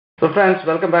So friends,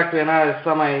 welcome back to NRS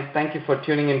Samay. Thank you for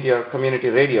tuning into your community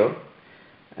radio.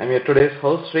 I'm your today's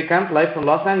host, Srikanth, live from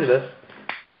Los Angeles.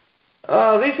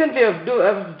 Recently, I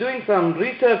was doing some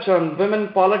research on women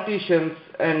politicians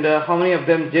and how many of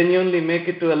them genuinely make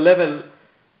it to a level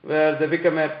where they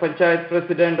become a Panchayat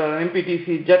president or an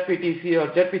MPTC, JPTC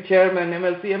or JP chairman,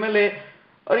 MLC, MLA,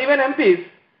 or even MPs.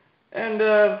 And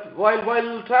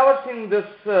while traversing this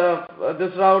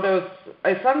route,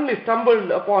 I suddenly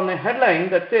stumbled upon a headline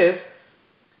that says,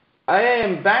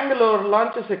 IIM Bangalore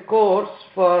launches a course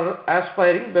for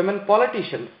aspiring women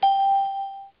politicians.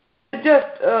 It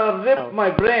just ripped my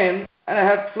brain, and I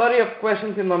had a flurry of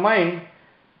questions in my mind.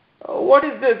 What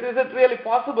is this? Is it really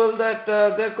possible that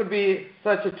there could be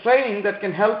such a training that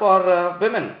can help our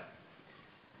women?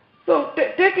 So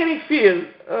take any field,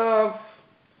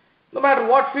 no matter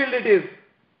what field it is,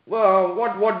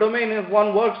 what domain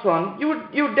one works on,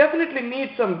 you definitely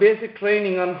need some basic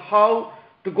training on how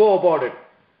to go about it.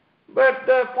 But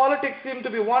politics seem to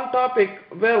be one topic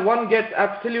where one gets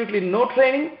absolutely no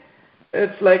training.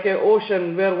 It's like an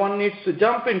ocean where one needs to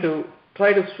jump into,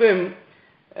 try to swim,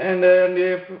 and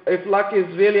if luck is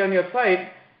really on your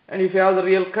side, and if you have the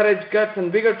real courage, guts, and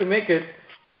vigor to make it,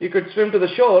 you could swim to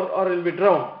the shore or you'll be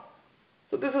drowned.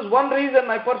 So this is one reason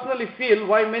I personally feel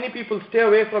why many people stay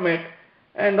away from it,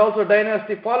 and also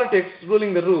dynasty politics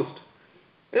ruling the roost.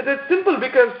 It's simple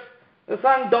because the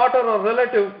son, daughter, or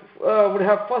relative would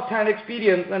have first-hand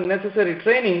experience and necessary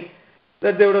training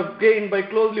that they would have gained by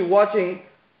closely watching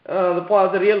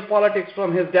the real politics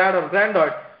from his dad or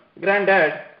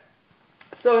granddad.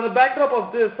 So in the backdrop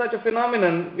of such a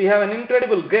phenomenon, we have an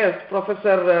incredible guest,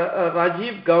 Professor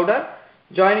Rajeev Gowda,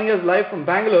 joining us live from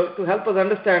Bangalore to help us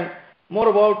understand more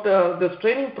about this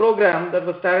training program that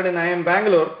was started in IIM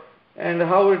Bangalore and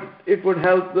how it would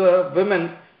help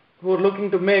women who are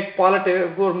looking to make politics,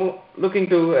 who are looking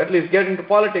to at least get into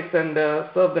politics and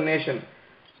serve the nation.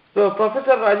 So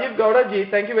Professor Rajeev Gowda ji,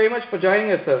 thank you very much for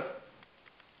joining us, sir.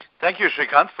 Thank you,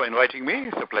 Srikanth, for inviting me.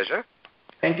 It's a pleasure.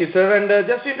 Thank you, sir. And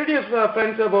just to introduce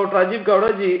friends about Rajeev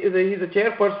Gowda ji, he's a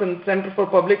chairperson, Center for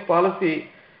Public Policy,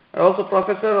 and also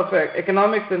professor of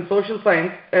economics and social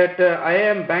science at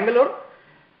IIM Bangalore.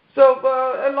 So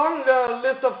a long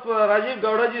list of Rajeev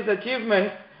Gowda ji's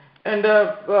achievements, and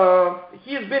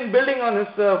he has been building on his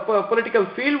political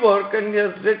fieldwork, and he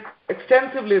has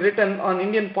extensively written on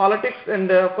Indian politics and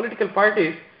political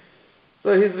parties.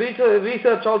 So his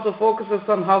research also focuses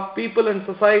on how people and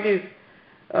societies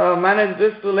manage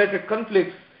risk-related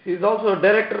conflicts. He's also a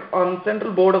director on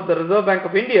Central Board of the Reserve Bank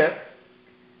of India,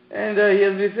 and he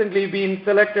has recently been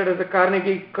selected as a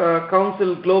Carnegie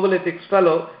Council Global Ethics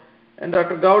Fellow. And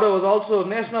Dr. Gowda was also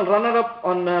national runner-up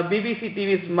on BBC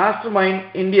TV's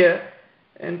Mastermind India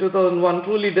in 2001.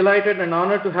 Truly delighted and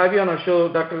honored to have you on our show,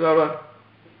 Dr. Gowda.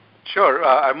 Sure.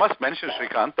 I must mention,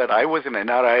 Srikanth, that I was an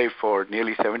NRI for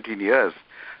nearly 17 years.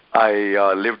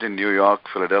 I lived in New York,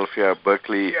 Philadelphia,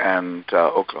 Berkeley, and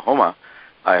Oklahoma.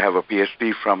 I have a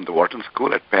PhD from the Wharton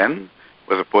School at Penn,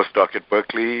 was a postdoc at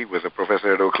Berkeley, was a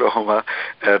professor at Oklahoma,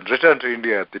 and returned to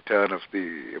India at the turn of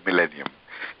the millennium.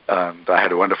 And I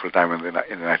had a wonderful time in the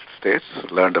United States,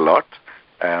 learned a lot,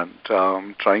 and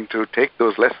trying to take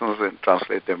those lessons and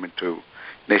translate them into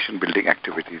nation-building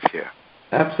activities here.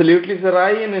 Absolutely, sir.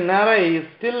 An NRI is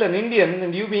still an Indian,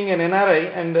 and you being an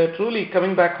NRI, and truly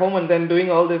coming back home and then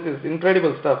doing all this is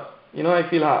incredible stuff. You know, I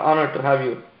feel honored to have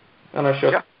you on our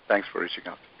show. Yeah, thanks for reaching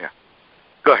out. Yeah.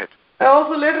 Go ahead.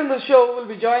 Also, later in the show, we'll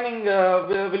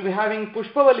be having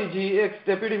Pushpavalli ji,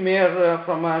 ex-deputy mayor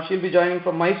she'll be joining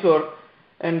from Mysore,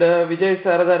 and Vijaya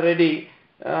Sarada Reddy,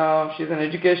 she's an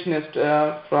educationist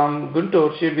from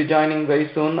Guntur. She'll be joining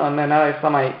very soon on NRI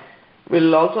Samay.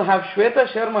 We'll also have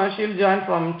Shweta Sharma. She'll join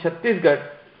from Chattisgarh.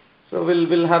 So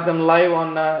we'll have them live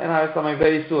on NRI Samay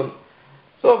very soon.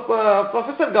 So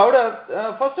Professor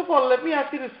Gowda, first of all, let me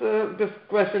ask you this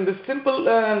question. This simple,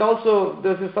 and also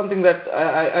this is something that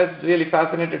I was really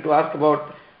fascinated to ask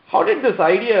about. How did this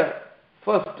idea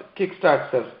first kickstart,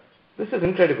 sir? This is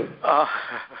incredible.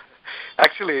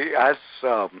 Actually, as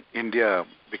India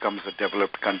becomes a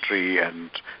developed country and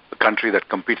a country that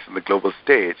competes on the global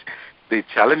stage, the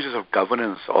challenges of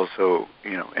governance also,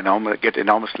 get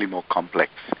enormously more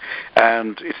complex.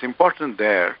 And it's important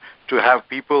there to have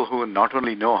people who not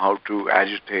only know how to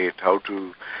agitate, how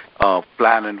to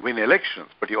plan and win elections,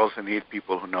 but you also need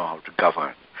people who know how to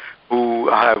govern, who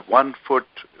have one foot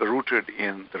rooted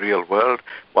in the real world,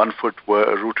 one foot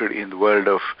rooted in the world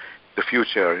of the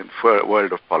future, in the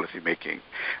world of policy making.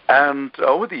 And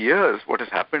over the years, what has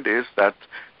happened is that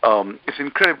it's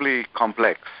incredibly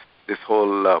complex this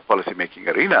whole policy-making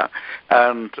arena.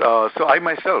 And so I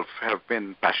myself have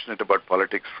been passionate about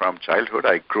politics from childhood.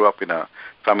 I grew up in a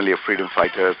family of freedom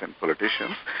fighters and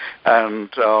politicians. And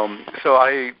so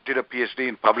I did a PhD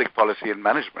in public policy and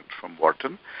management from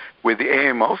Wharton with the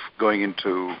aim of going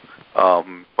into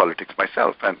politics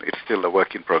myself, and it's still a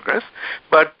work in progress.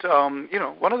 But,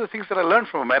 one of the things that I learned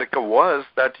from America was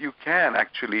that you can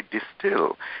actually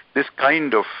distill this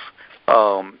kind of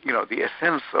the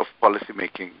essence of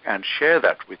policymaking and share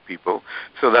that with people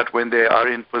so that when they are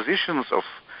in positions of,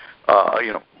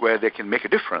 where they can make a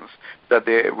difference, that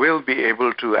they will be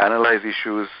able to analyze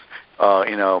issues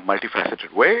in a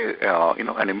multifaceted way,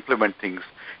 and implement things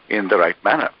in the right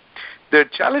manner. The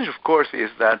challenge, of course, is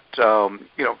that,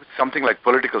 something like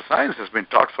political science has been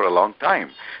taught for a long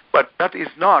time, but that is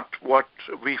not what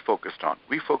we focused on.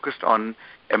 We focused on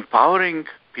empowering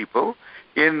people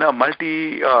in a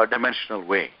multi-dimensional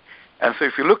way. And so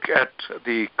if you look at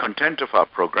the content of our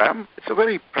program, it's a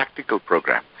very practical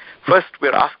program. First,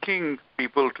 we're asking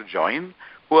people to join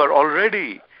who are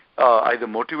already either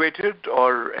motivated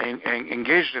or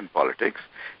engaged in politics.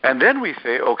 And then we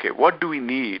say, okay, what do we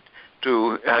need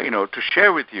to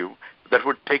share with you that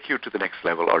would take you to the next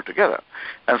level altogether?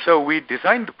 And so we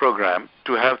designed the program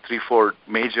to have 3-4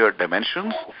 major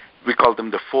dimensions. We call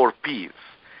them the 4 Ps.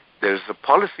 There's a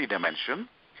policy dimension,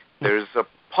 there's a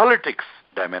politics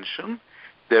dimension,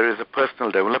 there is a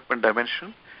personal development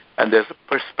dimension, and there's a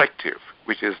perspective,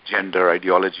 which is gender,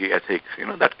 ideology, ethics,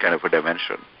 that kind of a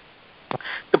dimension.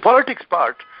 The politics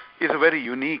part is a very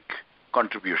unique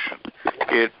contribution.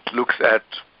 It looks at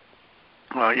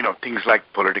things like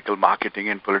political marketing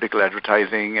and political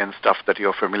advertising and stuff that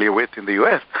you're familiar with in the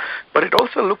U.S., but it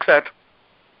also looks at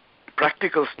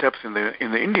practical steps in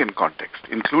the Indian context,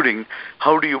 including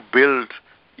how do you build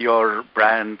your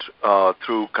brand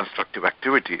through constructive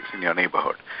activities in your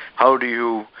neighborhood? How do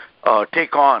you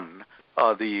take on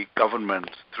the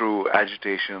government through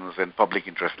agitations and public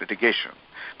interest litigation?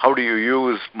 How do you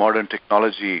use modern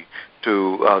technology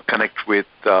to connect with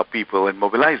people and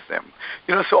mobilize them?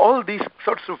 So all these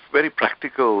sorts of very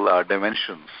practical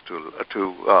dimensions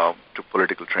to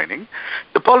political training.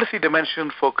 The policy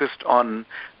dimension focused on,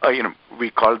 we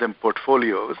call them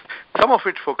portfolios. Some of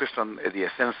it focused on the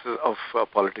essence of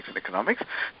politics and economics,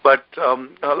 but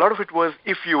a lot of it was,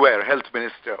 if you were health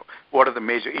minister, what are the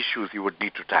major issues you would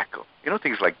need to tackle?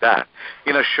 Things like that.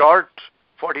 In a short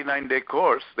 49-day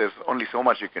course, there's only so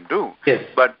much you can do. Yes.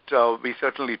 But we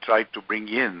certainly tried to bring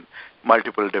in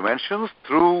multiple dimensions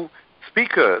through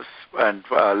speakers and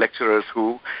lecturers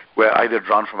who were either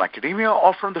drawn from academia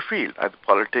or from the field, either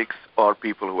politics or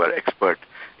people who were expert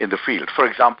in the field. For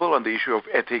example, on the issue of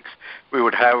ethics, we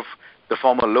would have the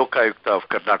former Lokayukta of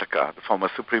Karnataka, the former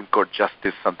Supreme Court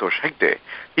Justice Santosh Hegde.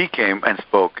 He came and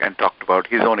spoke and talked about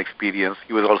his own experience.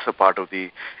 He was also part of the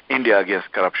India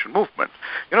Against Corruption movement.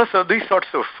 So these sorts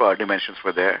of dimensions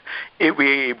were there.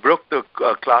 We broke the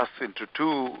class into 2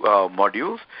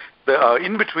 modules.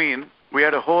 In between, we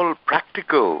had a whole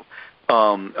practical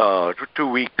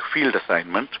 2-week field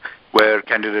assignment where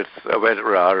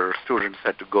our students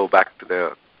had to go back to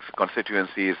their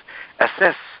constituencies,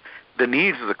 assess the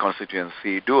needs of the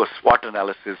constituency, do a SWOT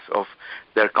analysis of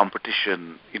their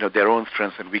competition, their own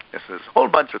strengths and weaknesses, a whole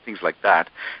bunch of things like that.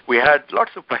 We had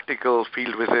lots of practical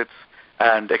field visits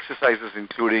and exercises,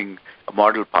 including a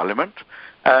model parliament.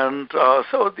 And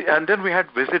then we had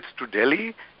visits to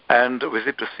Delhi and a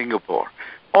visit to Singapore,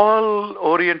 all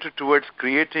oriented towards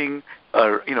creating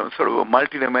sort of a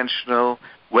multidimensional,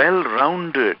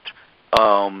 well-rounded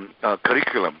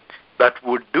curriculum that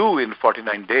would do in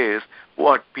 49 days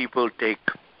what people take,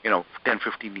 10,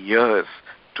 15 years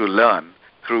to learn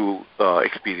through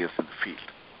experience in the field.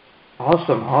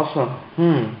 Awesome.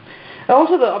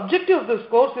 Also, the objective of this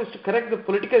course is to correct the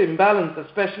political imbalance,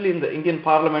 especially in the Indian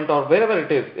Parliament or wherever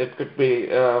it is. It could be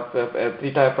at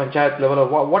the Panchayat level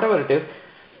or whatever it is.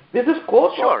 Is this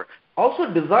course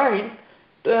also designed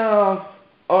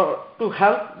to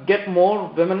help get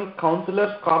more women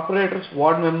councillors, corporators,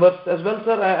 ward members as well,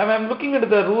 sir? I'm looking into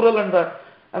the rural and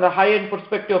the high-end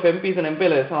perspective of MPs and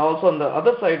MPLAs, and also on the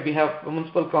other side we have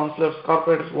municipal councillors,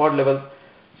 corporators, ward levels.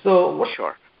 So what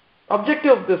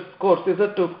objective of this course? Is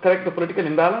it to correct the political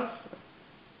imbalance?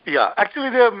 Yeah, actually,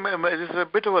 it is a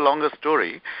bit of a longer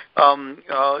story.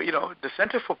 The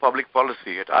Center for Public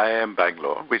Policy at IIM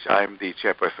Bangalore, which I am the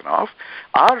chairperson of,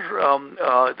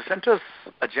 the center's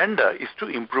agenda is to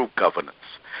improve governance.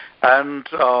 And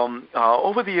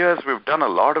over the years, we've done a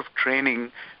lot of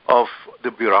training of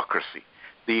the bureaucracy.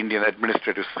 The Indian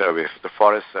Administrative Service, the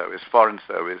Forest Service, Foreign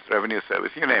Service, Revenue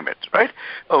Service, you name it, right?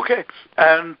 Okay.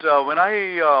 And when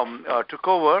I took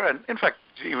over, and in fact,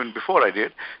 even before I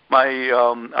did,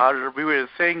 we were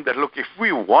saying that, look, if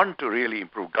we want to really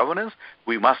improve governance,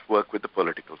 we must work with the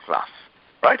political class.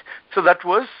 Right? So that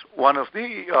was one of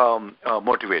the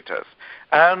motivators.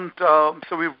 And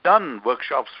so we've done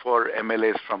workshops for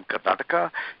MLAs from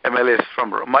Karnataka, MLAs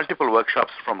from multiple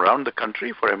workshops from around the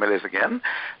country for MLAs again.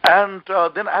 And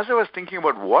then as I was thinking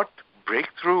about what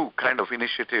breakthrough kind of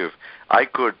initiative I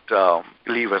could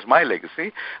leave as my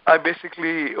legacy, I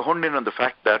basically honed in on the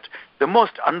fact that the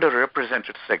most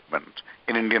underrepresented segment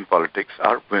in Indian politics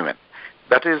are women.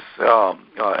 That is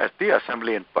at the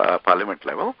assembly and parliament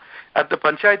level. At the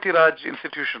Panchayat Raj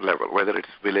institution level, whether it's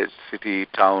village, city,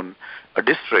 town, or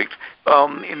district,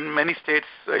 in many states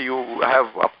you have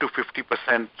up to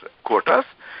 50% quotas.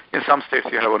 In some states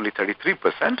you have only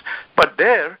 33%. But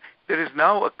there is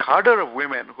now a cadre of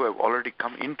women who have already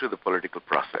come into the political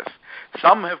process.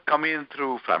 Some have come in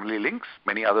through family links.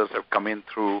 Many others have come in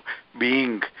through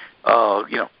being,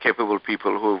 capable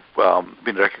people who've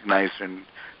been recognized in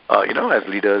as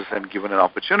leaders and given an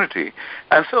opportunity.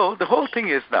 And so the whole thing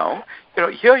is now,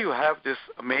 here you have this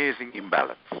amazing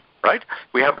imbalance, right?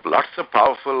 We have lots of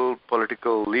powerful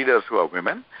political leaders who are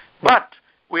women, but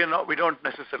we don't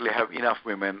necessarily have enough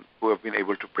women who have been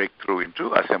able to break through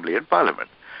into assembly and parliament.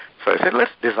 So I said,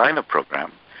 let's design a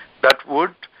program that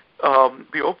would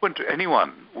be open to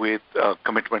anyone with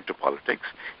commitment to politics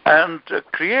and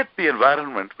create the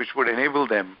environment which would enable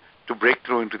them to break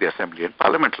through into the assembly and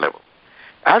parliament level.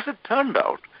 As it turned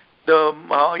out,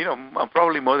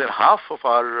 probably more than half of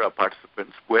our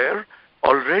participants were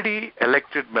already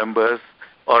elected members,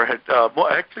 or had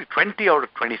actually 20 out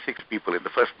of 26 people in the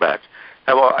first batch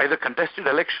have either contested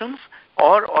elections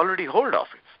or already hold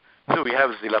office. So we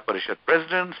have Zilla Parishad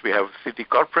presidents, we have city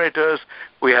corporators,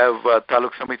 we have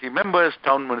Taluk Samiti members,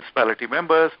 town municipality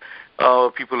members,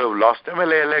 people who have lost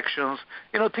MLA elections,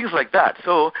 things like that.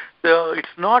 So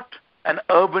it's not an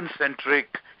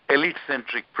urban-centric,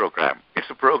 elite-centric program. It's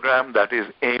a program that is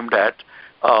aimed at,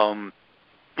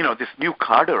 this new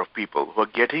cadre of people who are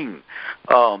getting,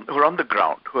 who are on the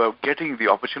ground, who are getting the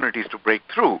opportunities to break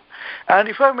through. And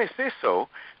if I may say so,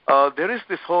 there is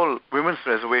this whole women's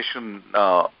reservation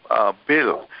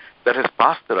bill that has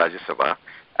passed the Rajya Sabha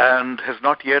and has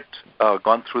not yet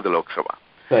gone through the Lok Sabha.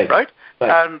 Right?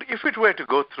 And if it were to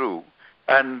go through,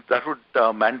 and that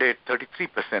would mandate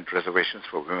 33% reservations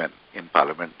for women in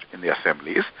parliament, in the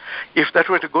assemblies. If that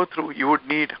were to go through, you would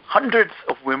need hundreds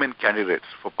of women candidates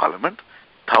for parliament,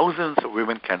 thousands of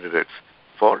women candidates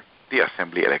for the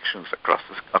assembly elections across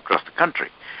the country.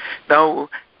 Now,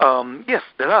 yes,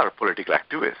 there are political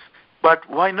activists, but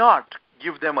why not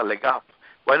give them a leg up?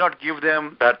 Why not give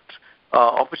them that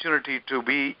opportunity to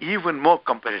be even more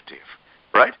competitive,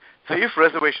 right? So if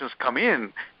reservations come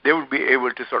in, they would be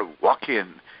able to sort of walk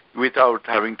in without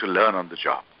having to learn on the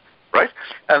job, right?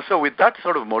 And so with that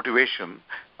sort of motivation,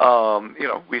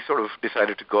 we sort of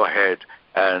decided to go ahead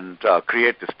and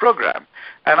create this program.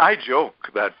 And I joke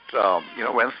that,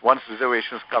 once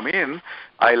reservations come in,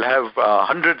 I'll have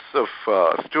hundreds of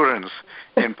students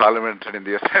in Parliament and in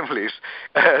the assemblies.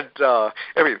 And,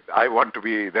 I want to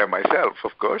be there myself,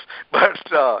 of course, but,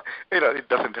 it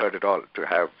doesn't hurt at all to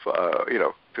have,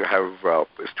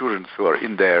 students who are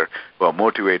in there, who are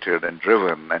motivated and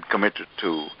driven and committed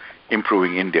to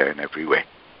improving India in every way.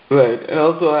 Right. And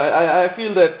also, I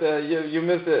feel that you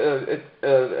missed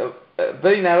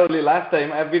very narrowly last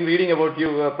time. I've been reading about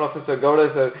you, Professor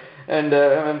Gowda, sir, and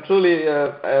I'm truly,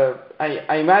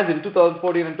 I imagine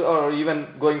 2014 or even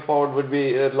going forward would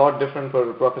be a lot different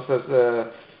for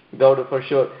Professor Gowda for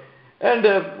sure. And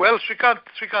well, Shrikant,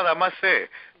 I must say,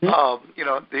 the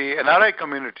NRI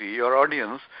community, your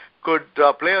audience, could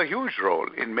play a huge role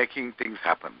in making things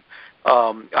happen.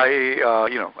 I'm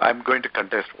going to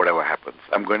contest whatever happens.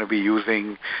 I'm going to be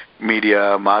using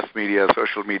media, mass media,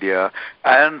 social media,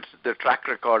 and the track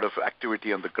record of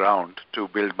activity on the ground to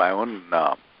build my own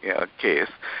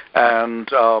case. And,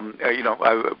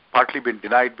 I've partly been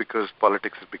denied because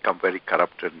politics has become very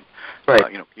corrupt and,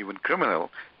 even criminal.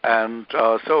 And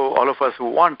so all of us who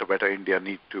want a better India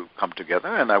need to come together,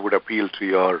 and I would appeal to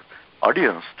your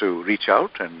audience to reach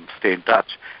out and stay in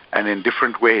touch, and in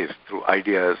different ways, through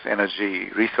ideas, energy,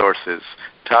 resources,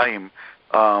 time,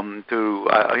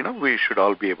 we should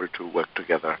all be able to work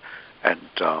together and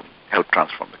help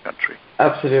transform the country.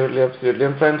 Absolutely, absolutely.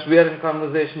 And friends, we are in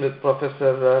conversation with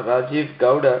Professor Rajeev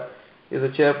Gowda. He is a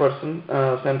Chairperson,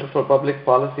 Center for Public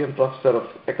Policy and Professor of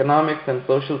Economics and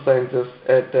Social Sciences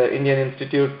at Indian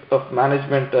Institute of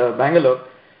Management-Bangalore.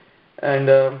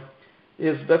 And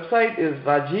his website is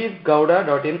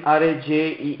rajeevgowda.in,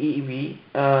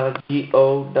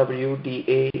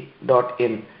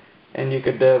 RAJEEVGOWDA.in. and you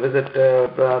could visit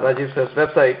Rajeev sir's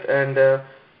website. And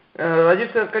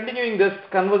Rajeev sir, continuing this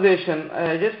conversation,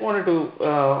 I just wanted to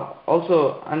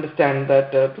also understand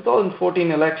that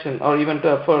 2014 election, or even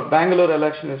for Bangalore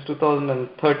election, is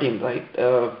 2013, right?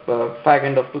 Fag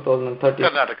end of 2013.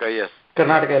 Karnataka, yes.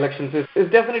 Karnataka elections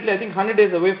is definitely, I think, 100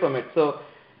 days away from it. So,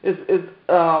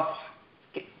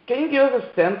 can you give us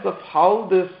a sense of how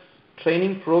this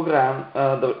training program,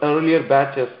 the earlier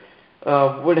batches,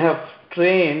 would have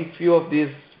trained few of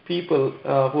these people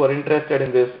who are interested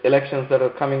in these elections that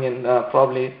are coming in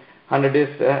probably 100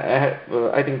 days ahead?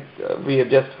 I think we are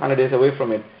just 100 days away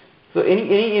from it. So,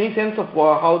 any sense of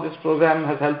how this program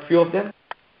has helped few of them?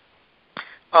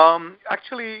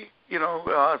 Actually,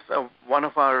 so one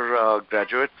of our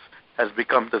graduates has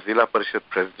become the Zilla Parishad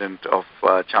president of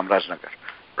Chamarajanagar,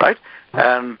 right?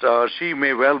 And she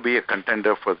may well be a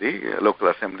contender for the local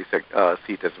assembly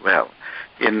seat as well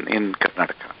in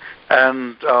Karnataka.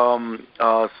 And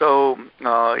so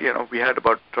we had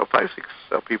about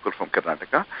 5-6 people from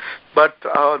Karnataka, but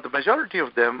the majority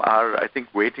of them are, I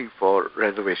think, waiting for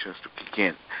reservations to kick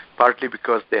in, partly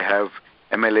because they have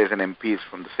MLAs and MPs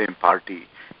from the same party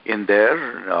in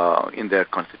their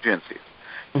constituencies.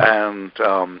 And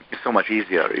it's so much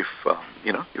easier if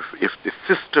the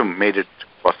system made it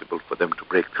possible for them to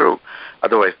break through.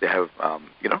 Otherwise, they have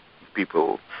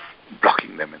people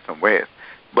blocking them in some ways.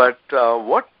 But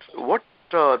what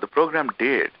the program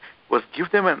did was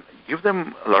give them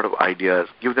a lot of ideas,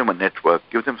 give them a network,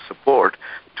 give them support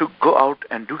to go out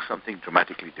and do something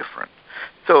dramatically different.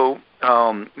 So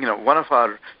one of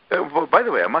our by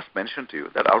the way, I must mention to you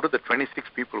that out of the 26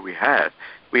 people we had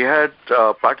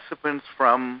participants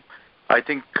from, I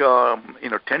think,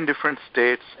 10 different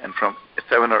states and from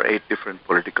 7 or 8 different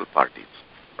political parties,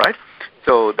 right?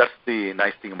 So that's the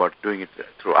nice thing about doing it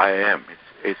through IIM.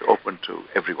 It's open to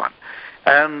everyone.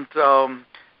 And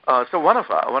so one of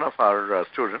our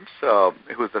students,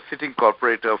 who is a sitting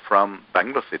corporator from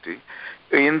Bangalore City,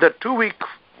 in the 2-week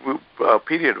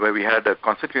period where we had a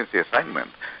constituency assignment,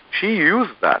 she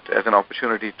used that as an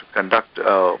opportunity to conduct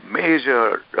a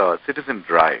major citizen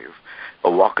drive, a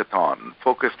walkathon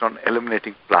focused on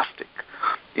eliminating plastic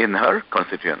in her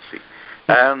constituency.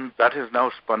 And that has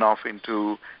now spun off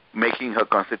into making her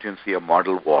constituency a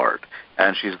model ward.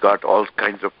 And she's got all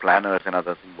kinds of planners and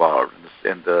others involved,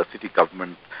 and the city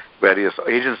government, various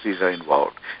agencies are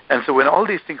involved. And so when all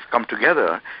these things come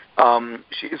together,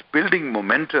 she is building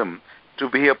momentum to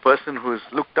be a person who is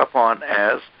looked upon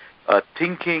as a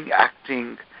thinking,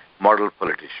 acting model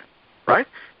politician, right?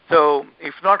 So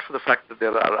if not for the fact that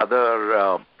there are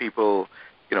other people,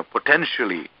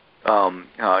 potentially,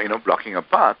 blocking a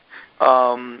path,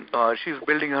 she's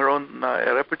building her own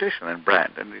reputation and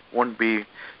brand, and it won't be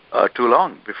too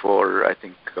long before I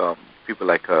think people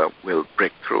like her will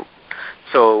break through.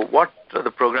 So what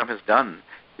the program has done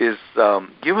is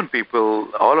given people,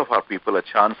 all of our people, a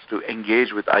chance to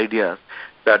engage with ideas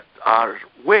that are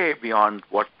way beyond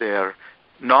what their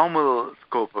normal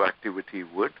scope of activity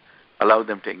would allow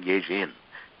them to engage in.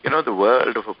 The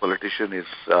world of a politician is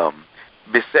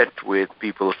beset with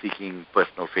people seeking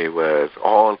personal favors,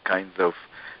 all kinds of,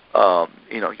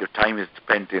 your time is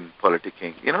spent in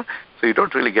politicking, so you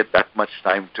don't really get that much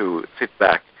time to sit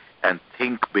back and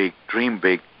think big, dream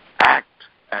big, act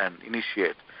and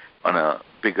initiate on a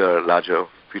bigger, larger,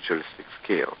 futuristic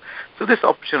scale. So this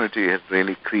opportunity has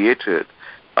really created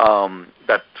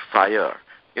that fire.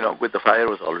 With the fire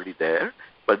was already there,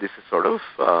 but this is sort of,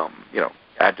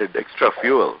 added extra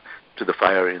fuel to the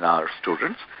fire in our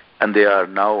students, and they are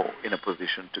now in a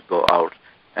position to go out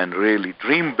and really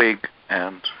dream big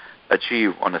and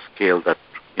achieve on a scale that,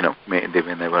 they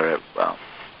may never have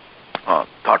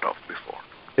thought of before.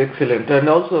 Excellent. And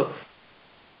also,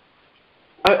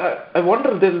 I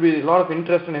wonder if there will be a lot of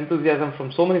interest and enthusiasm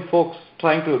from so many folks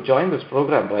trying to join this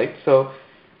program, right? So,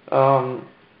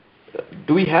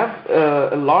 do we have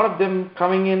a lot of them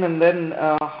coming in, and then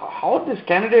how are these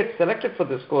candidates selected for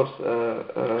this course?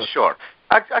 Sure.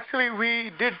 Actually,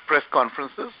 we did press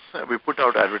conferences. We put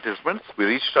out advertisements. We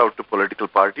reached out to political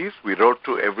parties. We wrote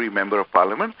to every member of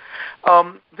parliament.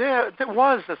 There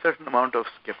was a certain amount of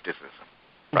skepticism,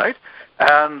 right?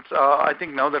 And I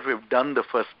think now that we've done the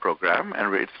first program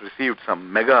and it's received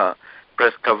some mega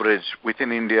press coverage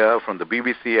within India from the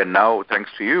BBC, and now, thanks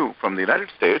to you, from the United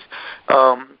States,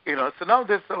 so now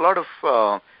there's a lot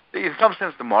of, in some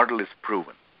sense, the model is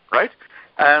proven, right?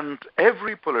 And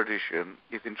every politician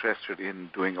is interested in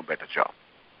doing a better job,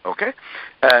 okay?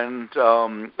 And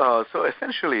so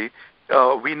essentially,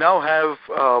 we now have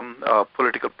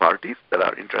political parties that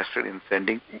are interested in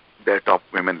sending their top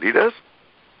women leaders.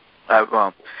 I've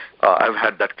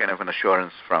had that kind of an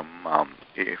assurance from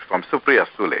from Supriya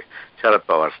Sule, Sharad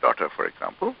Pawar's daughter, for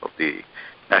example, of the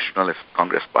Nationalist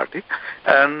Congress Party,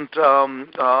 and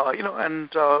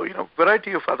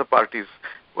variety of other parties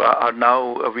are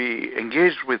now we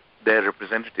engaged with their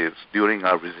representatives during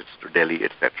our visits to Delhi,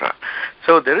 etc.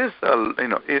 So there is,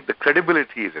 the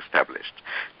credibility is established.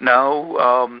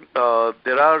 Now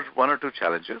there are one or two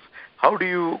challenges. How do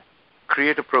you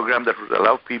create a program that would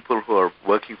allow people who are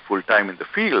working full-time in the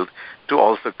field to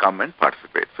also come and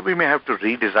participate? So we may have to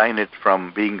redesign it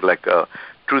from being like a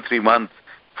 2-3 month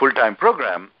full-time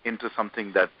program into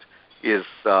something that is,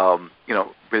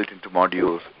 built into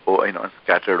modules or,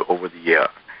 scattered over the year.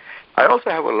 I also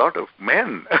have a lot of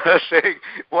men saying,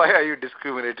 why are you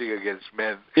discriminating against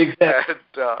men? Exactly.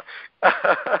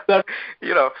 And,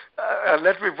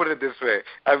 let me put it this way.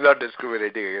 I'm not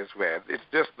discriminating against men. It's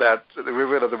just that the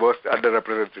women are the most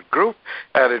underrepresented group,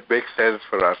 and it makes sense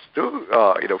for us to,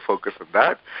 focus on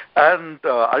that. And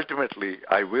ultimately,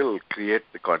 I will create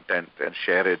the content and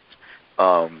share it,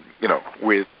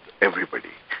 with everybody.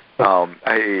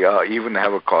 I even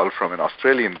have a call from an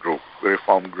Australian group, a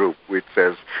reform group, which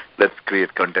says, let's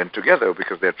create content together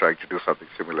because they're trying to do something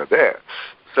similar there.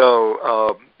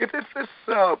 So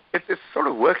it's sort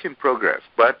of work in progress,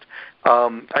 but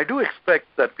I do expect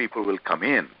that people will come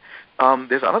in.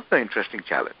 There's another interesting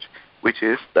challenge, which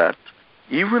is that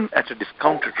even at a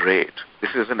discounted rate,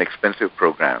 this is an expensive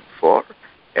program for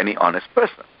any honest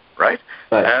person. Right?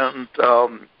 And, so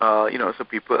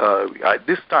people,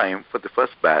 this time, for the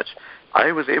first batch,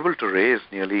 I was able to raise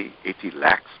nearly 80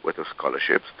 lakhs worth of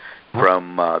scholarships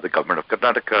from the government of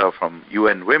Karnataka, from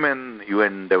UN Women,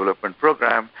 UN Development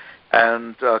Program,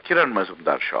 and Kiran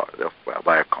Mazumdar-Shaw of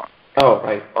Viacom. Oh,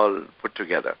 right. All put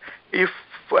together. If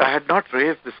I had not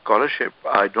raised the scholarship,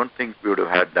 I don't think we would have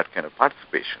had that kind of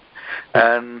participation.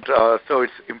 And so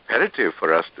it's imperative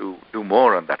for us to do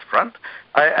more on that front.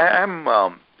 I am...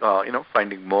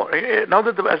 finding more. Now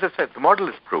that, as I said, the model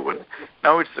is proven,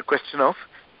 now it's a question of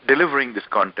delivering this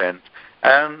content.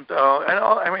 And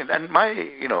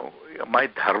my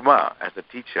dharma as a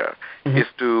teacher is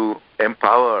to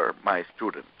empower my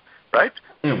students, right?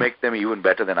 To make them even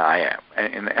better than I am.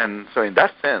 And so in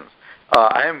that sense,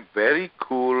 I am very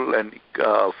cool and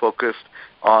focused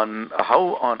on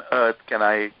how on earth can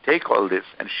I take all this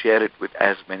and share it with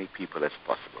as many people as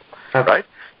possible, right?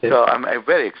 So I'm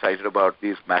very excited about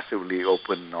these massively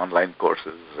open online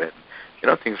courses and,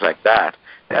 things like that.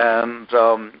 And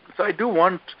so I do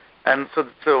want, and so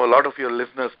a lot of your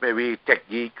listeners may be tech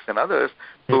geeks and others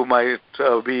who might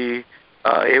be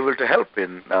able to help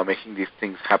in making these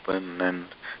things happen. And,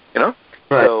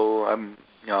 so I'm,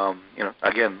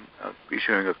 again,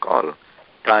 issuing a call.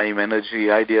 Time, energy,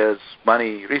 ideas,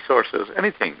 money, resources,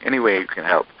 anything, any way you can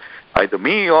help. Either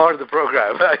me or the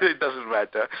program, it doesn't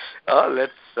matter.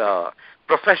 Let's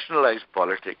professionalize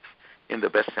politics in the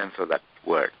best sense of that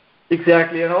word.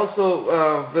 Exactly, and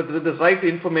also with this right to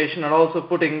information and also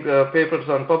putting papers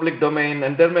on public domain,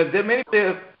 and there are many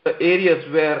areas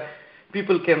where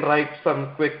people can write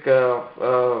some quick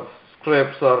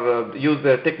scripts or use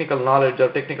their technical knowledge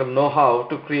or technical know-how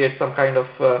to create some kind of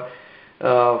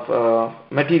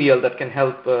material that can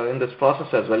help in this process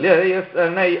as well. Yes,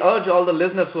 and I urge all the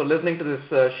listeners who are listening to this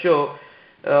show,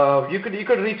 you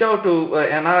could reach out to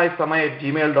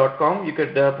nrisamay@gmail.com. You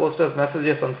could post us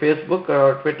messages on Facebook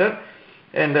or Twitter,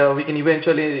 and we can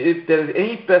eventually, if there is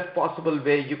any best possible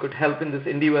way you could help in this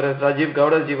endeavor, as Rajeev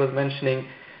Gowda ji was mentioning,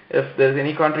 if there's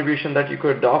any contribution that you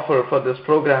could offer for this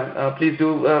program, please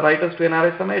do write us to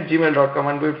nrisamay@gmail.com,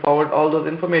 and we'll forward all those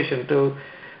information to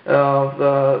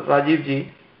Rajeev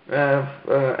ji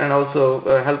and also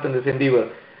help in this endeavor.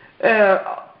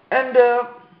 And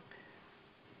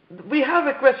we have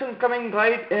a question coming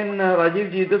right in,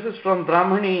 Rajeev ji. This is from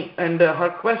Brahmani, and her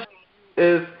question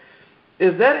is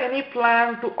there any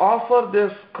plan to offer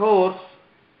this course,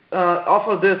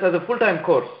 offer this as a full-time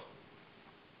course?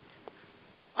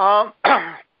 I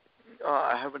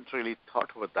haven't really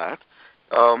thought about that.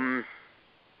 It's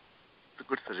a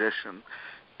good suggestion.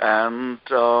 And,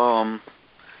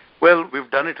 we've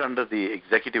done it under the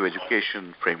executive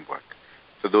education framework.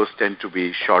 So those tend to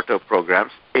be shorter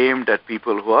programs aimed at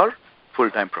people who are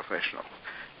full-time professionals.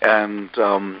 And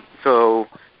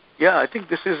I think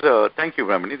this is thank you,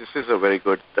 Ramani. This is a very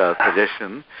good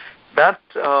suggestion. That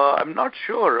I'm not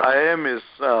sure IIM is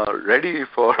ready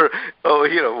for,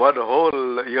 one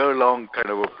whole year-long kind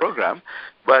of a program,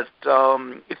 but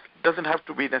it doesn't have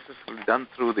to be necessarily done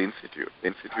through the Institute. The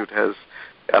Institute has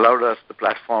allowed us the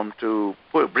platform to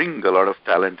bring a lot of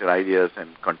talent and ideas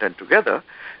and content together,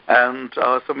 and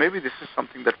so maybe this is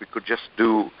something that we could just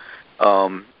do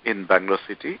in Bangalore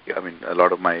City. I mean, a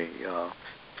lot of my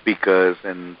speakers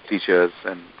and teachers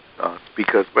and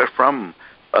speakers were from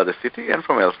the city and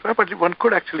from elsewhere, but one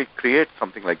could actually create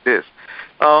something like this.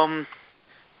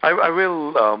 I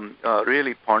will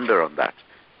really ponder on that.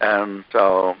 And,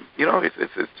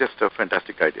 it's just a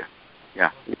fantastic idea.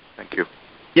 Yeah, thank you.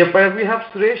 Yeah, but we have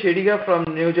Suresh Ediga from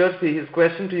New Jersey. His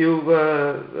question to you,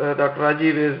 Dr.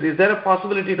 Rajeev, is there a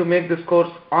possibility to make this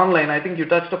course online? I think you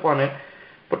touched upon it.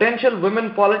 Potential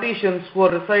women politicians who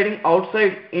are residing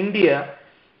outside India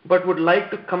but would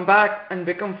like to come back and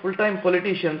become full-time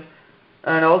politicians.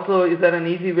 And also, is there an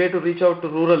easy way to reach out to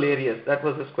rural areas? That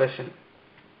was his question.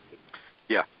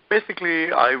 Yeah,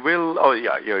 basically, I will.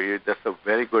 That's a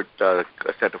very good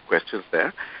set of questions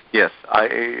there. Yes,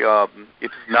 it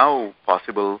is now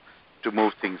possible to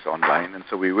move things online, and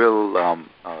so we will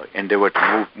endeavor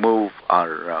to move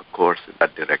our course in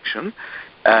that direction.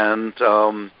 And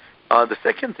the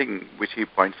second thing which he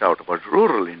points out about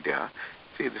rural India,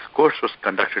 see, this course was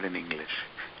conducted in English,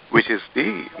 which is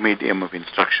the medium of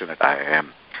instruction at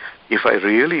IIM. If I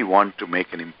really want to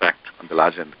make an impact on the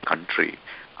larger country,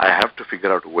 I have to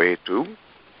figure out a way to,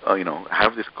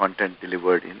 have this content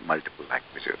delivered in multiple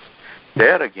languages.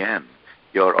 There again,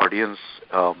 your audience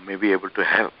may be able to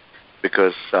help,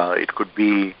 because it could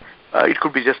be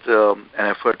just an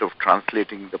effort of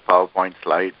translating the PowerPoint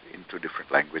slides into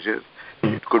different languages.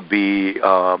 It could be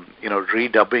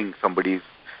redubbing somebody's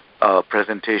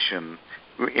presentation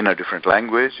in a different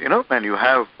language, and you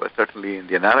have certainly in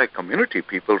the NRI community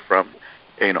people from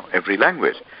every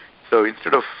language. So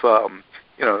instead of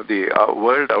the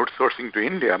world outsourcing to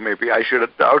India, maybe I should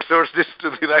outsource this to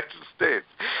the United States.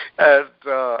 And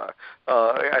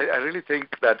I really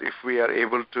think that if we are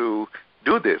able to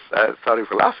do this, sorry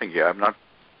for laughing here, I'm not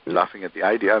laughing at the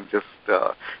idea, I'm just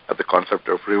at the concept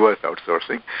of reverse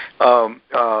outsourcing.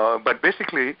 But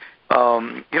basically,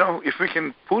 if we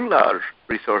can pool our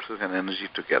resources and energy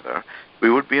together, we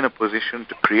would be in a position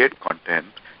to create content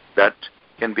that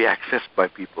can be accessed by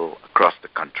people across the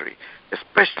country,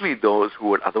 especially those who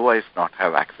would otherwise not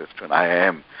have access to an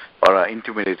IIM or are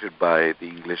intimidated by the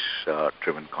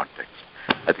English-driven context.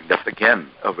 I think that's, again,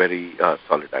 a very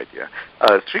solid idea.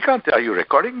 Srikanth, are you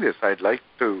recording this? I'd like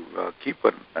to keep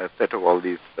a set of all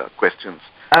these questions.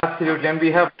 Absolutely, and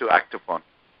we have to act upon.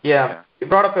 Yeah, you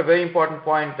brought up a very important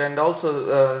point, and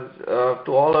also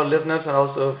to all our listeners, and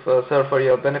also, sir, for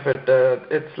your benefit,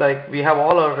 it's like we have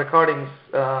all our recordings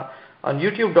on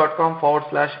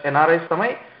youtube.com/NRI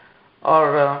Samay,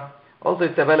 or also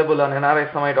it's available on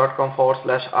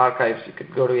nrisamay.com/archives. You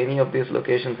could go to any of these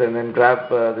locations and then grab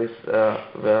this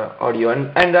audio,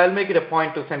 and I'll make it a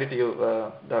point to send it to you,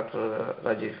 Dr.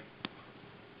 Rajeev.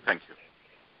 Thank you.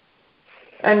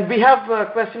 And we have a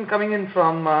question coming in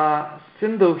from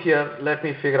Sindhu here. Let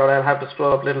me figure out. I'll have to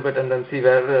scroll up a little bit and then see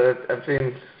where I've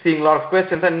been seeing a lot of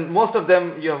questions, and most of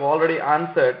them you have already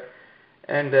answered.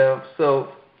 And so,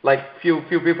 like few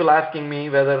people asking me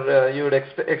whether you would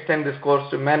extend this course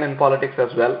to men in politics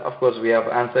as well. Of course, we have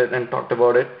answered and talked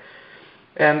about it.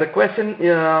 And the question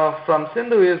from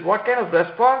Sindhu is, what kind of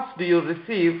response do you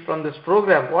receive from this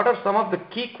program? What are some of the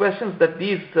key questions that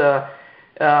these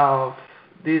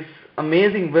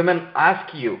amazing women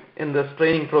ask you in this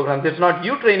training program? It's not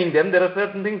you training them. There are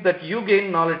certain things that you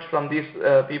gain knowledge from these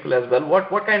people as well.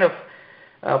 What kind of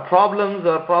problems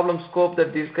or problem scope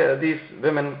that these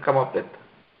women come up with?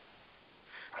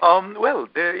 Well,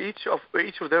 each of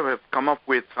them have come up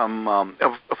with some.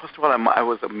 First of all, I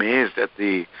was amazed at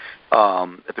the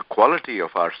quality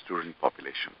of our student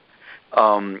population.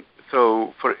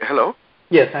 Hello.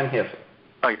 Yes, I'm here.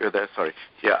 Oh, you're there. Sorry.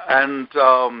 Yeah, and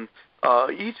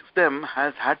each of them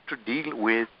has had to deal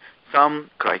with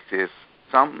some crisis,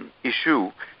 some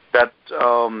issue that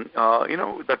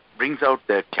that brings out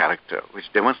their character,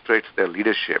 which demonstrates their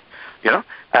leadership.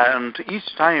 And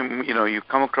each time you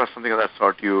come across something of that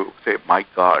sort, you say, "My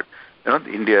God,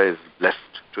 India is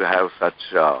blessed to have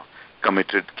such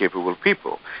committed, capable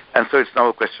people." And so it's now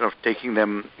a question of taking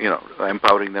them,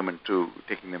 empowering them and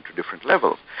taking them to different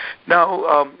levels.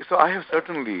 Now, so I have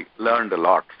certainly learned a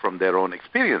lot from their own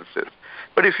experiences.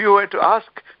 But if you were to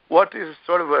ask what is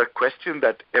sort of a question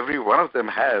that every one of them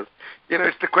has,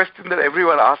 it's the question that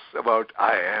everyone asks about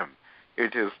IIM.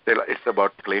 It's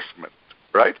about placement,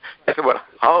 right? It's about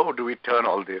how do we turn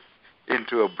all this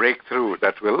into a breakthrough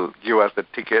that will give us a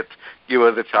ticket, give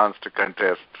us a chance to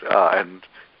contest and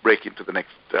break into the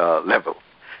next level.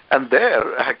 And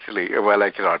there, actually, well,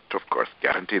 I cannot, of course,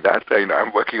 guarantee that.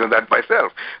 I'm working on that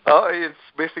myself. It's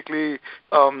basically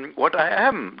what I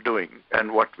am doing,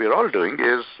 and what we're all doing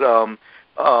is,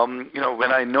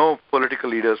 when I know political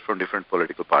leaders from different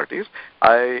political parties,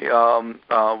 I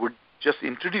would just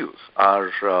introduce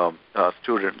our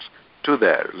students to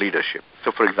their leadership.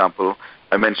 So, for example,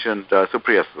 I mentioned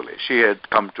Supriya Sule. She had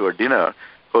come to a dinner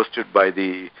hosted by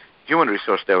the Human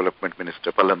Resource Development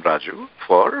Minister Pallam Raju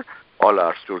for all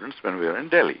our students when we were in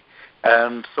Delhi.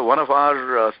 And so one of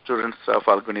our students,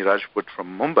 Falguni Rajput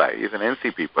from Mumbai, is an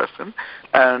NCP person,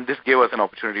 and this gave us an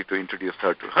opportunity to introduce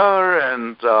her to her,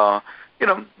 and,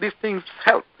 these things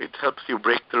help. It helps you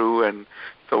break through, and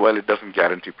so while it doesn't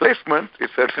guarantee placement,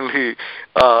 it certainly,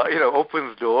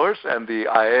 opens doors, and the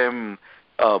IIM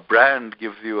brand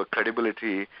gives you a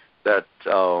credibility that,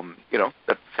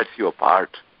 that sets you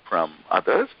apart from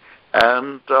others,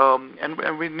 and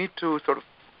we need to sort of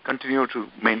continue to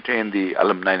maintain the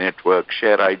alumni network,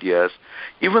 share ideas.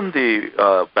 Even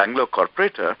the Bangalore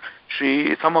corporator,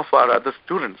 some of our other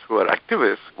students who are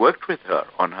activists worked with her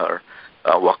on her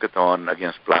walkathon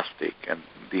against plastic and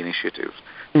the initiatives.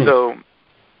 So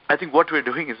I think what we're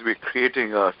doing is we're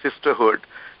creating a sisterhood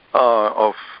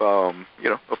of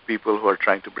people who are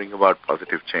trying to bring about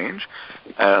positive change,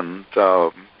 and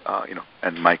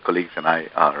and my colleagues and I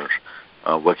are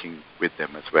working with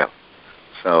them as well.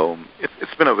 So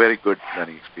it's been a very good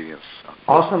learning experience.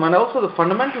 Awesome. And also the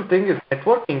fundamental thing is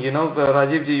networking.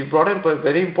 Rajeev ji, you brought up a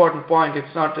very important point.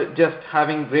 It's not just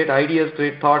having great ideas,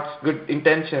 great thoughts, good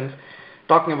intentions,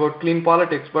 talking about clean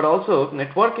politics, but also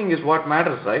networking is what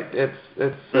matters, right?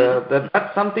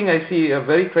 That's something I see a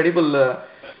very credible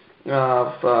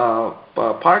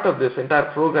part of this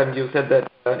entire program. You said that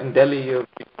in Delhi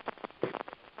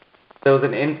there was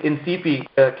an NCP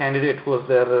candidate who was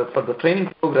there for the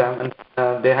training program, and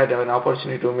they had an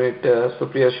opportunity to meet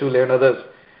Supriya Sule and others.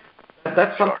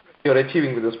 That's something you're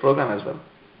achieving with this program as well.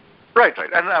 Right.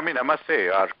 And I must say,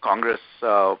 our Congress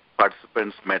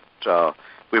participants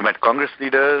we met Congress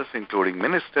leaders, including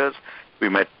ministers. We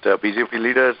met BJP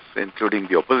leaders, including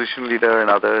the opposition leader and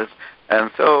others.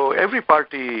 And so every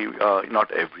party,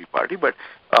 not every party, but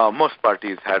most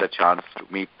parties had a chance to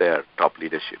meet their top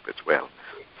leadership as well.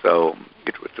 So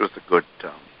it was a good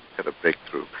sort of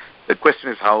breakthrough. The question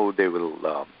is how they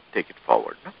will take it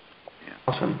forward. No? Yeah.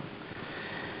 Awesome.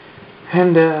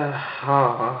 And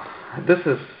this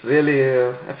is really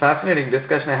a fascinating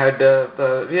discussion. I had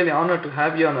the really honor to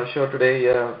have you on our show today,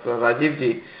 Rajeev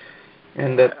ji.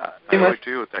 And I owe it to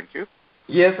you. Thank you.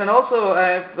 Yes, and also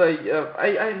I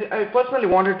personally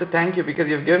wanted to thank you because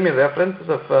you've given me references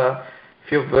of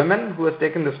few women who has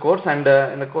taken this course, and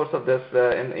in the course of this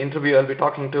interview I'll be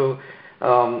talking to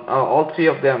all three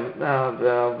of them.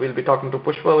 We'll be talking to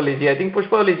Pushpavalli ji. I think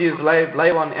Pushpavalli ji is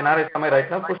live on NRI Samay right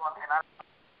now.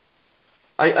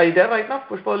 Are you there right now,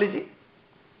 Pushpavalli ji?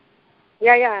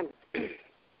 Yeah.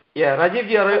 Yeah, Rajeev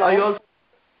ji, are you also?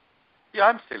 Yeah,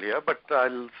 I'm still here, but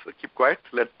I'll keep quiet.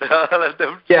 Let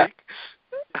them speak. Yeah.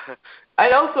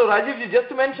 And also, Rajeev ji, just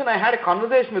to mention, I had a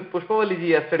conversation with Pushpavalli ji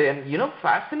yesterday, and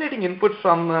fascinating inputs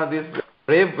from these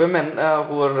brave women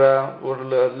who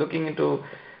are looking into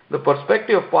the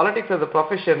perspective of politics as a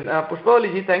profession.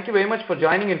 Pushpavalli ji, thank you very much for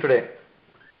joining in today.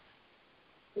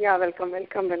 Yeah, welcome. And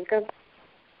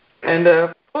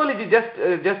Pushpavalli ji,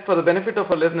 just for the benefit of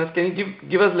our listeners, can you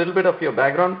give us a little bit of your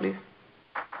background, please?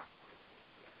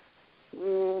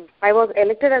 I was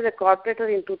elected as a corporator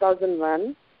in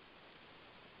 2001.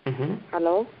 Mm-hmm.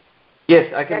 Hello?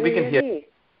 Yes, we can hear me?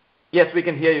 Yes, we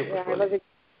can hear you. Yeah,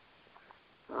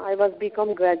 I was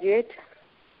BCom graduate.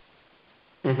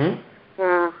 Mm-hmm.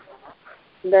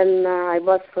 Then I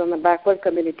was from a backward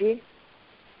community.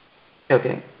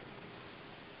 Okay.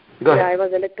 Go ahead. I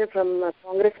was elected from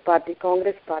Congress Party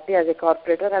as a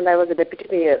corporator, and I was a deputy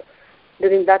mayor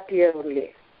during that year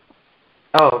only.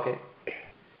 Oh, okay.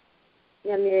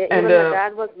 And even my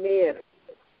dad was mayor.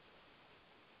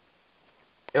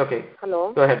 Okay.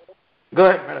 Hello? Go ahead,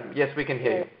 madam. Yes, we can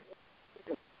hear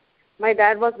you. My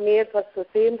dad was mayor for the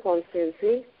same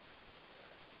constituency.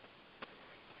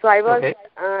 So I was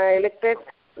elected.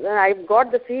 I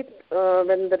got the seat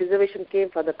when the reservation came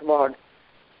for that ward.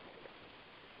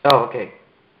 Oh, okay.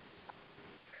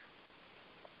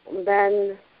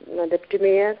 Then deputy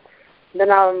mayor. Then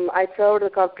I served the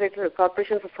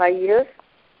corporation for 5 years,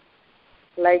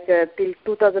 till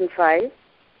 2005.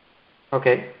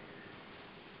 Okay.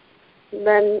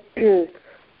 Then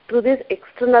through these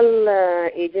external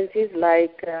agencies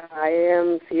like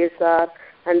IIM, CSR,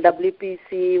 and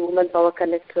WPC, Women Power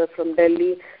Connector from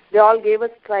Delhi, they all gave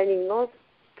us training.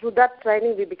 Through that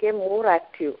training, we became more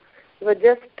active. We were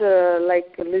just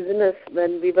like listeners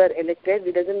when we were elected.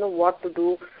 We didn't know what to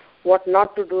do, what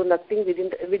not to do, nothing. We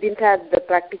didn't have the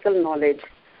practical knowledge.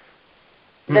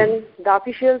 Then the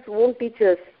officials won't teach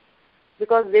us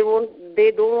because they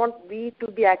don't want we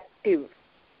to be active.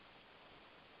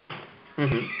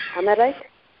 Mm-hmm. Am I right?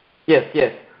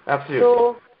 Yes,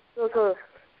 absolutely.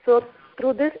 So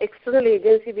through this external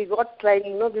agency, we got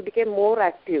training, we became more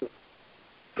active,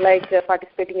 like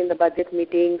participating in the budget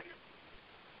meetings.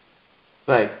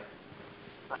 Right.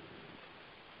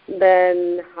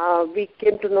 Then we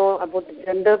came to know about the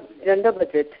gender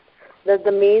budget. That's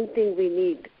the main thing we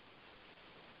need.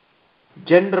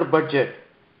 Gender budget.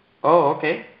 Oh,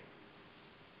 okay.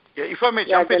 Yeah, if I may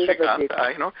jump in,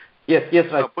 Shrikant, Yes,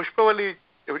 right. Pushpavalli,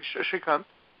 Shrikant,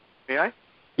 may I?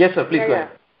 Yes, sir, please go ahead.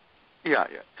 Yeah.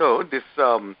 So this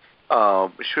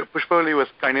Pushpavalli was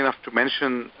kind enough to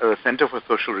mention Center for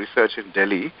Social Research in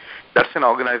Delhi. That's an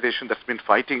organization that's been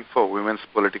fighting for women's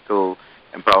political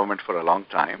empowerment for a long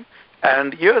time.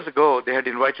 And years ago, they had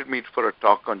invited me for a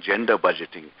talk on gender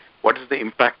budgeting. What is the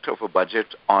impact of a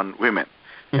budget on women?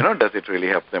 Does it really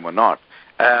help them or not?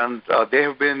 And they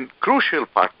have been crucial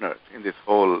partners in this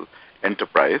whole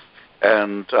enterprise.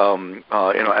 And,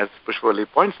 as Pushpavalli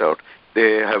points out,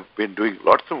 they have been doing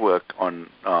lots of work on,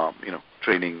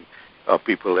 training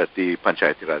people at the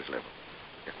Panchayat Raj level.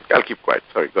 I'll keep quiet.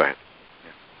 Sorry, go ahead.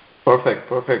 Yeah.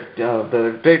 Perfect.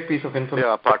 The great piece of information. They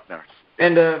are partners.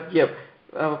 And,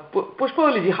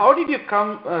 Pushpavalli, how did you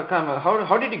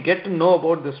how did you get to know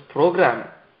about this program?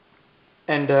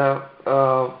 And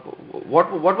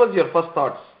what was your first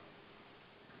thoughts?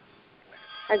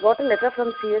 I got a letter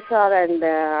from CSR and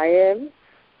IIM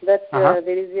that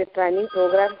there is a training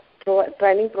program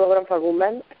for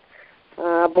women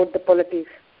about the politics.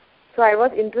 So I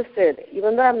was interested.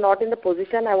 Even though I'm not in the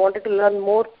position, I wanted to learn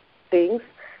more things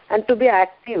and to be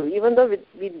active. Even though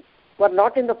we were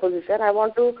not in the position, I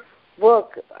want to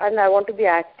work and I want to be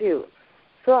active.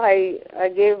 So I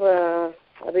gave a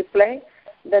reply.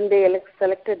 Then they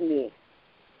selected me.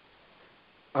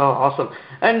 Oh, awesome.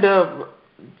 And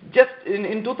just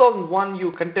in 2001,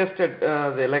 you contested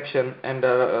the election, and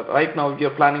right now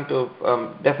you're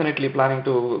definitely planning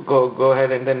to go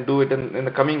ahead and then do it in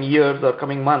the coming years or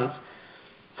coming months.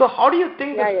 So how do you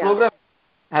think this program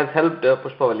has helped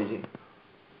Pushpavalli?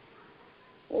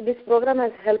 This program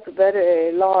has helped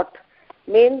a lot.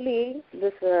 Mainly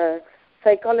this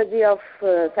psychology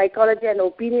and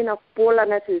opinion of poll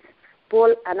analysis,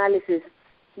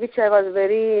 which I was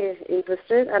very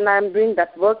interested, and I am doing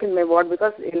that work in my ward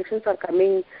because elections are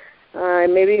coming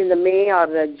maybe in the May or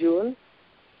June.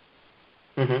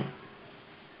 Mm-hmm.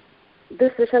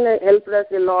 This session helped us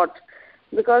a lot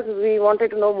because we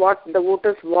wanted to know what the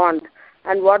voters want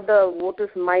and what the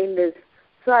voters' mind is.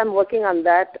 So I'm working on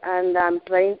that, and I'm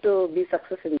trying to be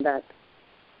successful in that.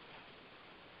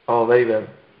 Oh, very well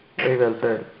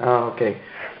said. Okay.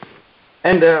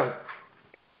 And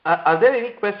are there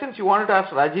any questions you wanted to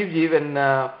ask Rajeev ji when,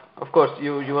 of course,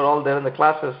 you were all there in the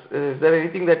classes? Is there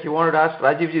anything that you wanted to ask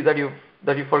Rajeev ji that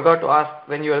you forgot to ask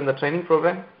when you were in the training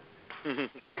program?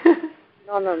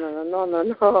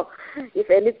 No. If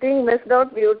anything missed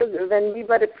out, when we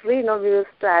were free, we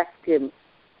used to ask him.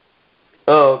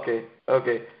 Oh,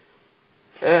 okay.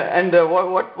 And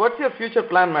what's your future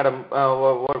plan, madam?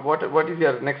 What is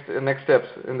your next steps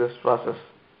in this process?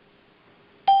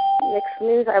 Next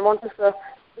means I want to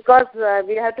because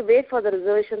we have to wait for the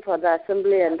reservation for the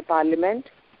assembly and the parliament.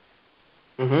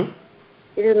 Mm-hmm.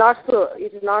 It is not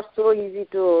so easy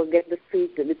to get the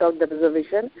seat without the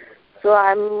reservation. So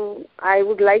I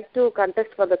would like to contest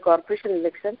for the corporation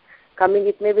election coming.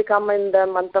 It may become in the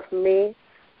month of May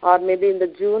or maybe in the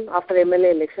June after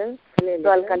MLA election. So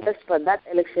I'll contest for that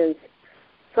elections.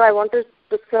 So I wanted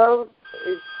to serve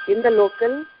in the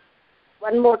local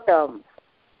one more term.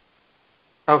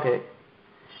 Okay.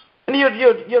 And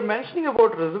you're mentioning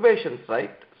about reservations,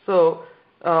 right? So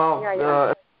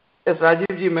as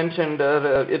Rajeev ji mentioned,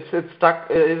 it's stuck.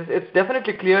 It's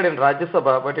definitely cleared in Rajya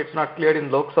Sabha, but it's not cleared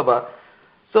in Lok Sabha.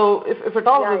 So if at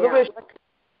all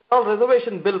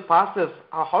reservation bill passes,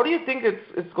 how do you think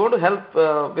it's going to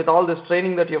help with all this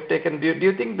training that you've taken? Do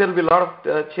you think there will be a lot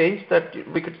of change that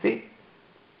we could see?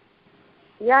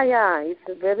 Yeah. It's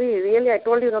really. I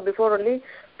told you before only.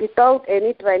 Without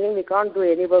any training, we can't do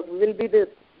any work. We will be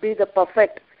the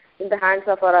perfect in the hands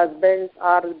of our husbands,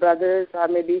 our brothers, or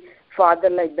maybe father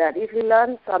like that. If we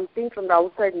learn something from the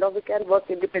outside, we can work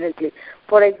independently.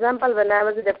 For example, when I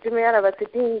was a deputy mayor, I was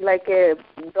sitting like a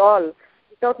doll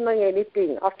without knowing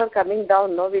anything. After coming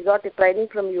down, we got a training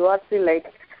from URC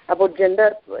like about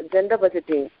gender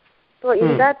budgeting. So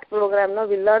in that program,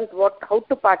 we learned how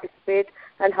to participate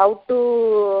and how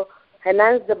to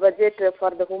enhance the budget for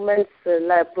the women's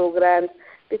programs.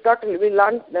 We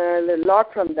learned a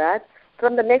lot from that.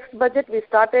 From the next budget, we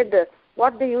started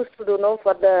what they used to do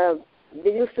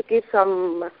they used to keep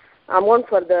some amount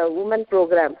for the women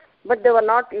program, but they were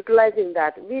not utilizing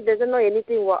that. We didn't know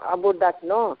anything about that,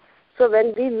 So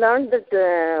when we learned that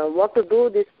what to do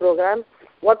this program,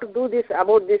 what to do this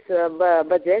about this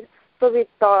budget. So we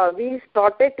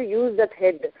started to use that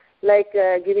head, like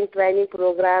giving training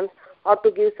programs, or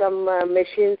to give some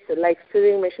machines like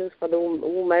sewing machines for the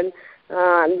women.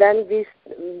 And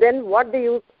then what they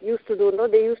used to do,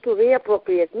 they used to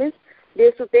reappropriate, means they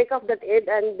used to take off that head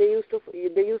and they used to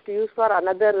use for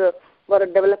another for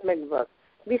development work.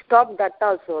 We stopped that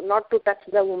also, not to touch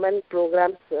the women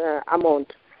programs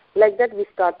amount. Like that we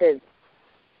started.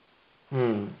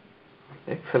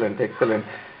 Excellent.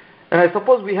 And I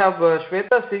suppose we have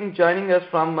Shweta Singh joining us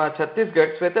from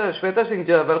Chhattisgarh. Shweta Singh,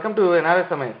 welcome to NRS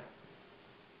Samay.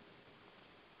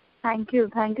 Thank you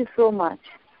so much.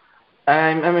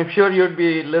 I'm sure you'd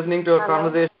be listening to our Hello.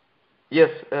 conversation. Yes,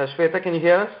 Shweta, can you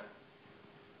hear us?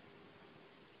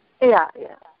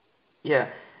 Yeah.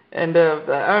 And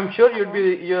I'm sure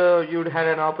you'd had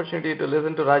an opportunity to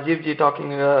listen to Rajeev ji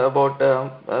talking about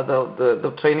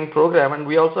the training program, and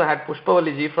we also had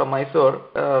Pushpavalli ji from Mysore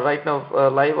right now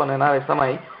live on NRS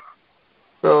Samay.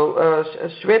 So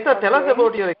Shweta, tell us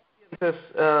about your experiences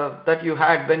that you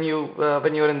had when you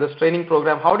were in this training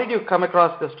program. How did you come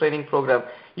across this training program?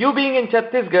 You being in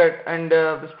Chhattisgarh and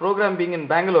this program being in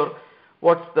Bangalore,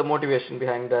 what's the motivation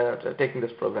behind taking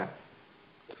this program?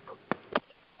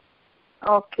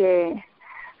 Okay.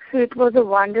 So it was a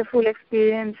wonderful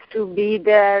experience to be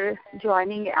there,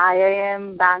 joining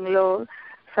IIM Bangalore,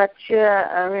 such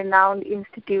a renowned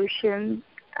institution,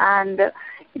 and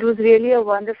it was really a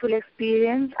wonderful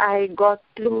experience. I got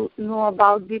to know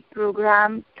about the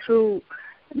program through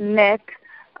net.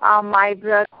 My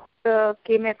brother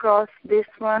came across this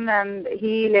one and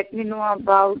he let me know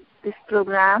about this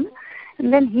program,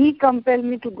 and then he compelled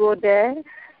me to go there.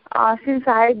 Since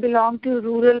I belong to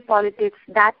rural politics,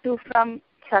 that too from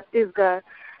Chattisgarh,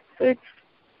 so it's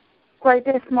quite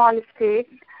a small state,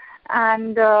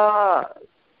 and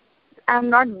I'm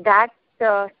not that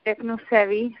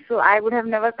techno-savvy, so I would have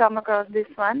never come across this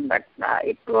one, but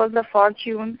it was a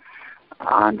fortune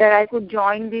that I could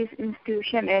join this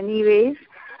institution anyways,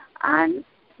 and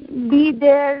be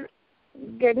there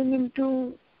getting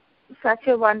into such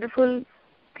a wonderful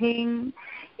thing.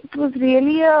 It was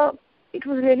really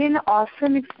an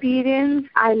awesome experience.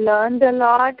 I learned a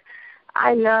lot.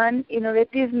 I learned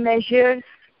innovative measures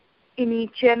in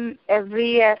each and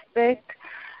every aspect.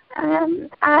 And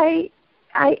I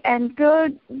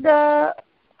entered the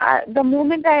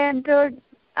moment I entered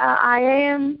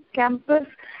IIM campus,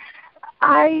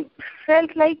 I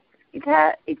felt like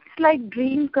it's like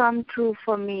dream come true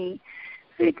for me.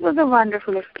 So it was a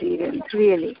wonderful experience,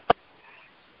 really.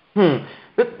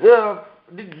 But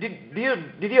did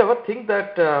you ever think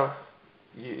that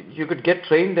you could get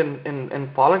trained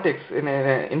in politics in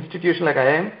an institution like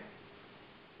IIM?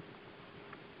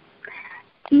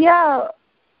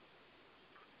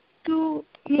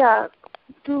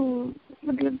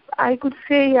 I could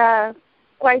say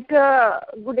quite a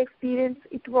good experience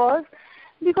it was,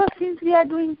 because since we are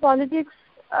doing politics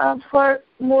for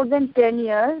more than 10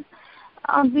 years,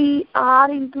 we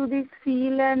are into this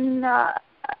field, and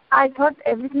I thought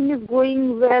everything is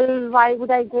going well. Why would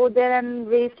I go there and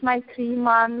waste my 3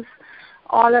 months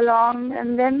all along?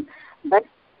 But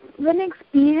when I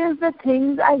experienced the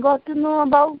things, I got to know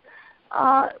about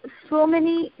so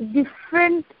many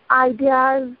different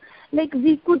ideas like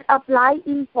we could apply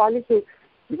in politics,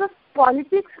 because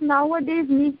politics nowadays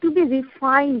need to be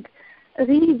refined,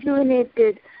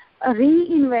 rejuvenated,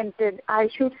 reinvented, I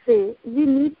should say. We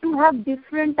need to have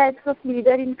different types of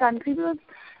leader in country, because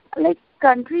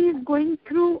country is going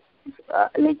through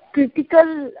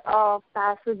critical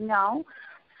passage now.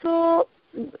 So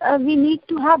we need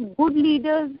to have good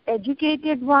leaders,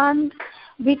 educated ones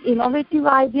with innovative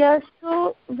ideas.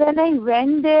 So when I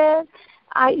went there,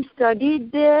 I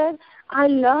studied there, I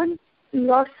learned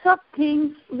lots of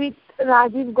things with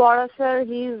Rajeev Gowda sir.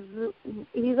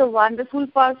 He's a wonderful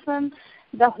person.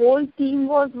 The whole team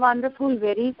was wonderful,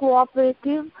 very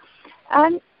cooperative.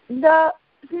 And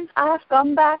since I have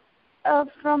come back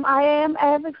from IIM, I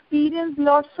have experienced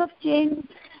lots of change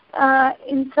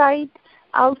inside,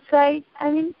 outside.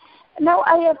 I mean, now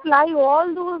I apply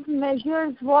all those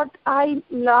measures what I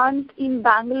learned in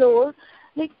Bangalore.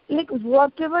 Like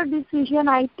whatever decision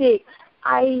I take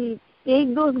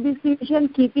those decisions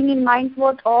keeping in mind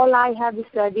what all I have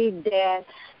studied there.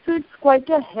 So it's quite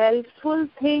a helpful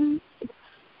thing.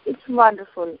 It's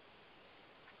wonderful.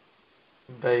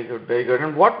 Very good.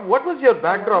 And what was your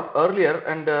backdrop earlier,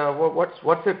 and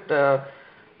what's it?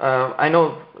 I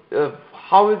know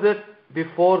how is it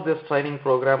before this training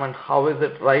program, and how is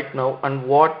it right now, and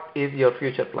what is your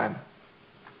future plan?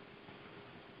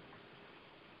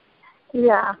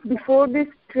 Yeah, before this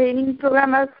training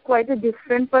program, I was quite a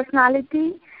different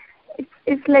personality.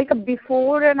 it's like a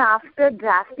before and after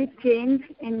drastic change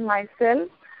in myself.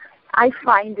 I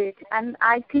find it, and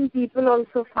I think people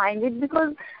also find it,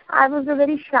 because I was a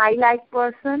very shy-like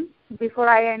person before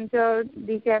I entered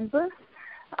the campus.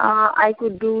 I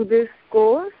could do this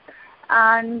course,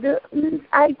 and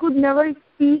I could never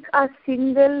speak a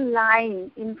single line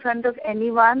in front of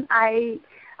anyone. I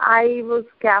was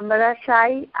camera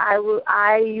shy.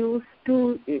 I used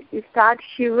to start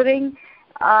shivering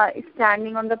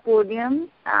standing on the podium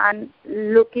and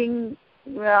looking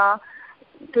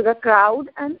to the crowd.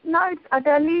 And now it's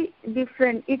utterly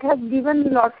different. It has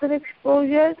given lots of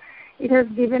exposure. It has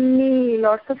given me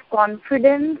lots of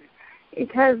confidence.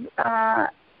 It has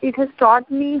taught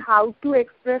me how to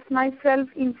express myself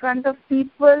in front of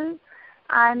people,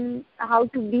 and how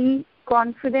to be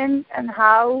confident, and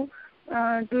how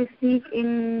to speak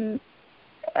in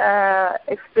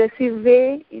expressive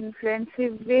way,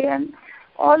 influensive way, and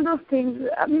all those things.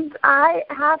 I mean, I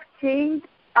have changed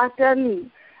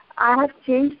utterly. I have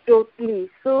changed totally.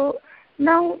 So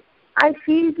now I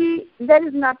feel there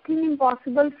is nothing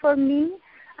impossible for me.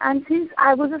 And since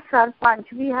I was a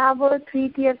Sarpanch, we have a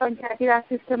 3-tier Panchayat Raj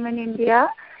system in India.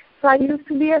 So I used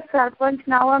to be a Sarpanch.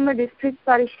 Now I'm a district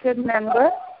Parishad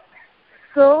member.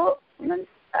 So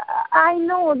I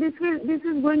know this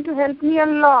is going to help me a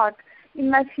lot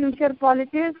in my future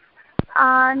politics,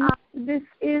 and this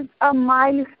is a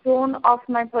milestone of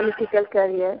my political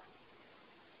career.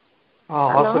 Oh,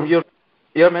 awesome!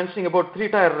 You're mentioning about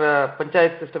 3-tier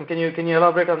Panchayat system. Can you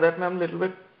elaborate on that, ma'am, a little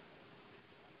bit?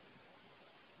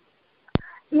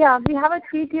 Yeah, we have a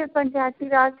 3-tier Panchayat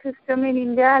Raj system in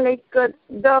India. Like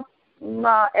the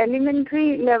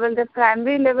elementary level, the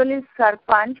primary level is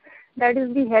Sarpanch, that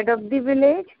is the head of the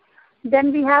village.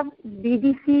 Then we have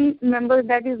BDC members,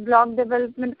 that is Block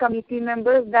Development Committee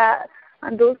members,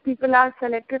 and those people are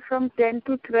selected from 10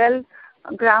 to 12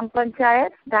 Gram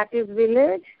Panchayats, that is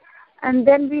village. And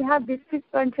then we have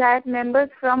district Panchayat members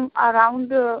from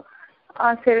around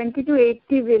 70 to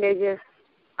 80 villages.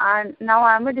 And now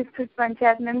I'm a district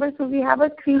Panchayat member, so we have a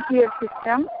 3-tier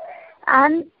system.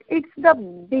 And it's the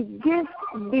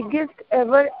biggest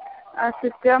ever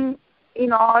system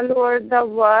in all over the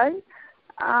world,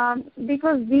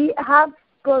 because we have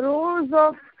crores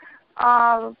of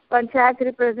Panchayat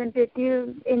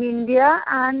representatives in India,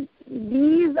 and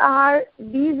these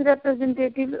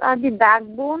representatives are the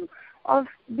backbone of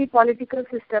the political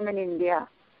system in India.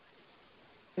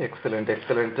 Excellent.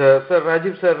 Sir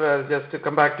Rajeev, sir, just to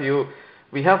come back to you,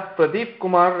 we have Pradeep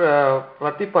Kumar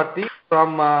Pratipati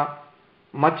from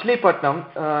Machilipatnam.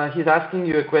 He's asking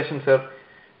you a question, sir.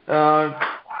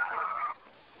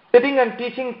 Sitting and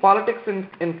teaching politics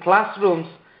in classrooms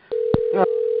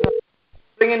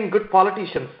bring in good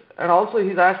politicians. And also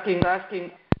he's asking,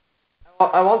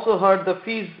 I've also heard the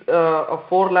fees of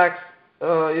 4 lakhs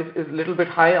is a little bit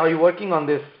high. Are you working on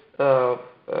this?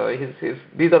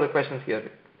 These are the questions here.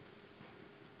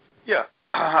 Yeah,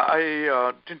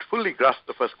 I didn't fully grasp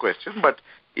the first question, but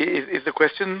is the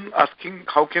question asking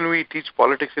how can we teach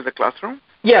politics in the classroom?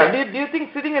 Yeah, do you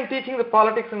think sitting and teaching the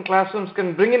politics in classrooms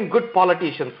can bring in good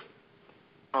politicians?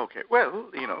 Okay, well,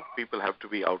 people have to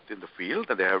be out in the field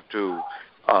and they have to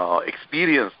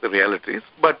experience the realities,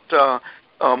 but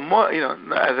more,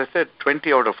 as I said,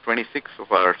 20 out of 26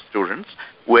 of our students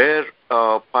were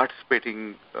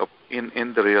participating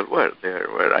in the real world. They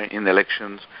were in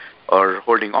elections or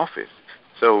holding office.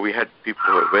 So we had people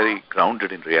who were very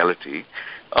grounded in reality.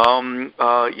 We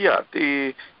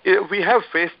have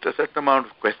faced a certain amount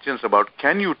of questions about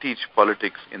can you teach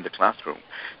politics in the classroom?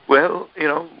 Well,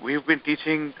 we've been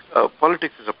teaching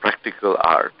politics is a practical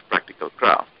art, practical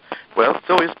craft. Well,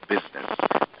 so is business.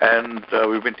 And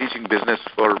we've been teaching business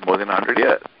for more than 100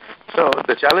 years. So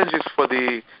the challenge is for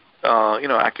the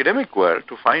academic world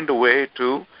to find a way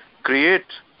to create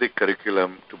the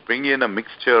curriculum, to bring in a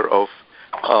mixture of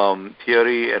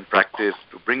theory and practice,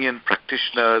 to bring in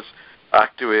practitioners,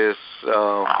 activists,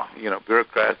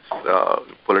 bureaucrats,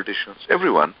 politicians,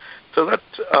 everyone, so that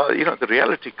the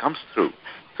reality comes through.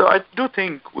 So I do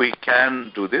think we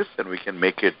can do this, and we can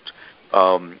make it,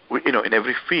 in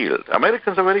every field.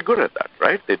 Americans are very good at that,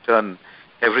 right? They turn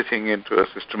everything into a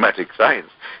systematic science,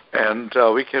 and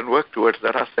we can work towards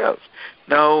that ourselves.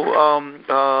 Now,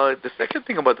 the second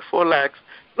thing about the 4 lakhs.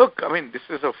 Look, I mean, this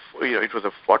is it was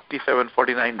a 47,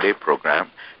 49-day program.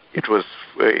 It was,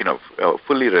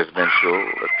 fully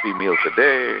residential, 3 meals a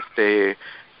day, stay,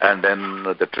 and then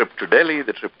the trip to Delhi,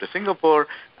 the trip to Singapore.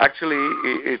 Actually,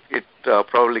 it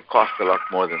probably cost a lot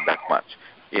more than that much.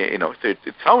 So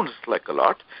it sounds like a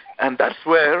lot, and that's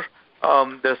where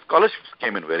the scholarships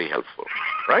came in very helpful,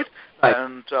 right? Right.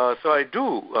 And so I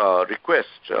do request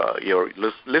your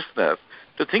listeners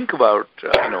to think about,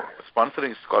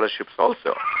 sponsoring scholarships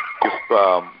also.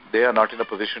 If they are not in a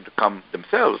position to come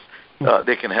themselves,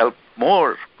 they can help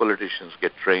more politicians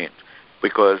get trained,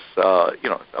 because,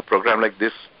 a program like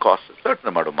this costs a certain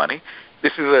amount of money.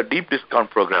 This is a deep discount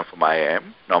program from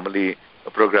IIM. Normally,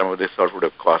 a program of this sort would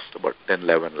have cost about 10,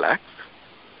 11 lakhs.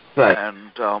 Right.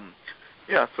 And,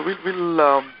 so we're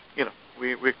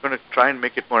going to try and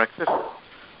make it more accessible.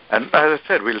 And as I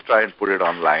said, we'll try and put it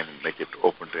online and make it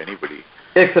open to anybody.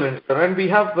 Excellent, sir. And we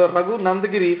have Raghu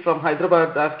Nandagiri from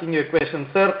Hyderabad asking you a question.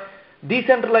 Sir,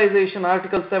 decentralization,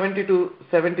 Article 70 to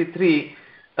 73,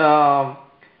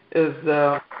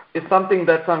 is something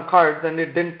that's on cards, and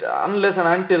it didn't, unless and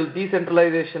until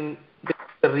decentralization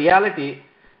becomes a reality,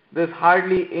 there's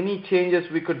hardly any changes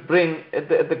we could bring at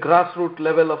the grassroots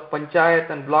level of Panchayat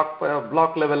and block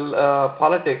level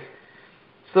politics.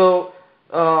 So,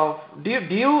 do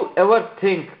you ever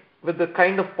think, with the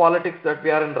kind of politics that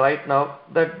we are in right now,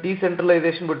 that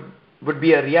decentralization would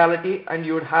be a reality, and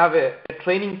you would have a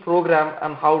training program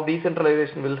on how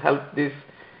decentralization will help these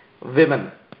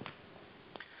women?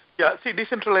 Yeah, see,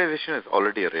 decentralization is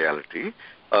already a reality.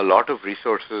 A lot of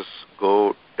resources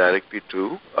go directly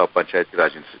to Panchayat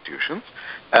Raj institutions,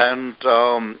 and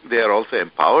they are also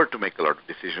empowered to make a lot of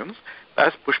decisions.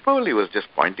 As Pushpavalli was just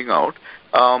pointing out,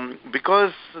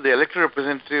 because the elected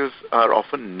representatives are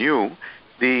often new,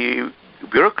 the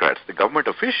bureaucrats, the government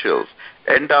officials,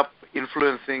 end up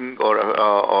influencing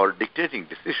or dictating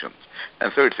decisions.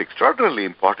 And so it's extraordinarily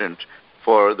important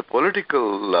for the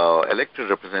political elected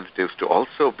representatives to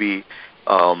also be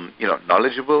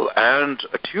knowledgeable and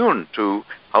attuned to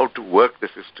how to work the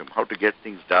system, how to get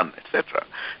things done, etc.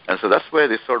 And so that's where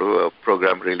this sort of a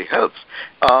program really helps.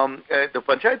 At the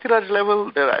Panchayati Raj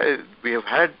level, we have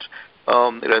had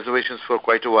reservations for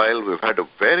quite a while. We've had a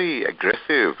very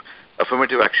aggressive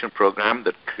affirmative action program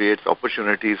that creates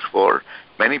opportunities for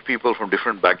many people from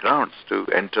different backgrounds to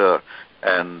enter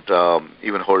and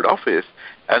even hold office.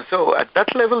 And so at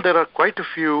that level, there are quite a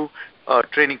few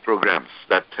training programs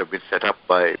that have been set up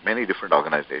by many different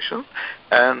organizations.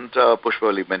 And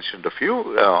Pushpavalli mentioned a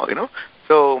few,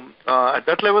 So at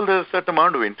that level, there's a certain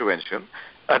amount of intervention.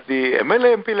 At the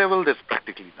MLA MP level, there's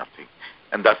practically nothing.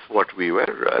 And that's what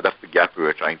that's the gap we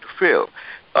were trying to fill.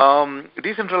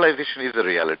 Decentralization is a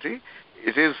reality.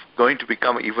 It is going to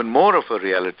become even more of a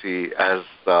reality as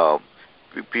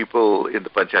people in the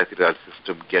Panchayati Raj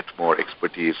system get more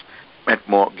expertise, get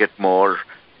more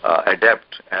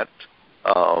adept at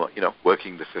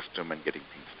working the system and getting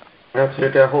things done.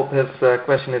 Absolutely. I hope his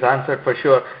question is answered for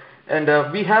sure. And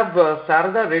we have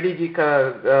Sarada Reddy ji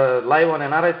live on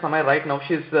NRI Samay right now.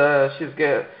 She's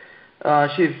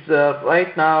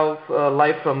right now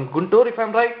live from Guntur, if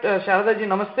I'm right. Sarada ji,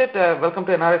 namaste. Welcome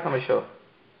to NRI Samay show.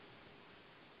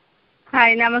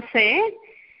 Hi, namaste.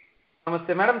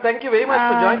 Namaste, madam. Thank you very much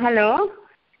for joining. Hello.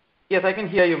 Yes, I can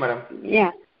hear you, madam.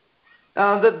 Yeah.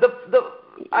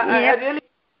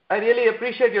 I really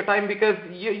appreciate your time, because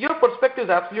your perspective is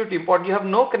absolutely important. You have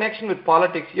no connection with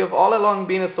politics. You have all along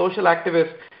been a social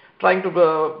activist trying to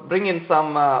bring in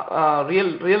some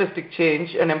realistic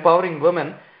change and empowering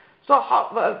women. So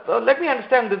let me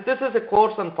understand that this is a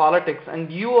course on politics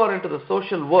and you are into the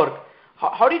social work.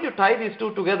 How did you tie these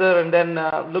two together and then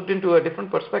looked into a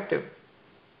different perspective?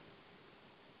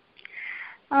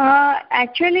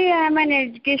 Actually, I'm an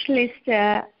educationist.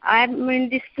 I'm in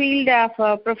this field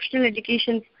of professional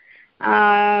education,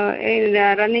 in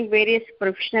running various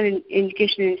professional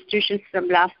education institutions from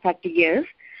last 30 years.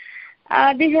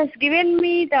 This has given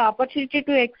me the opportunity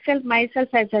to excel myself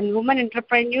as a woman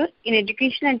entrepreneur in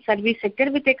education and service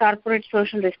sector with a corporate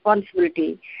social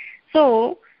responsibility.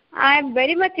 So, I'm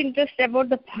very much interested about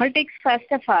the politics first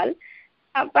of all,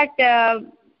 but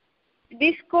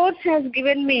this course has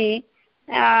given me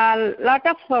a lot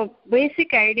of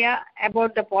basic idea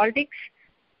about the politics,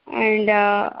 and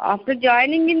after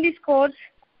joining in this course,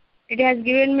 it has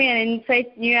given me an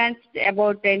insight, nuance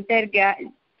about the entire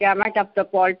gamut of the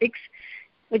politics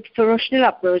with professional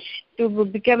approach to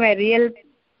become a real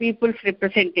people's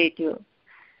representative.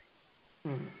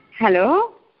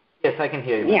 Hello? Yes, I can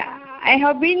hear you. Yeah, I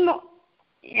have been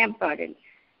pardon.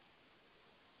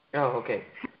 Oh, okay.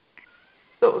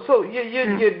 So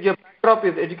your backdrop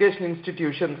is education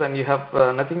institutions and you have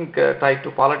nothing tied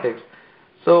to politics.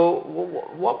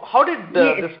 So how did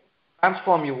this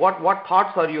transform you? What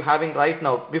thoughts are you having right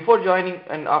now, before joining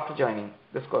and after joining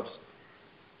this course?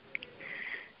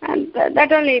 And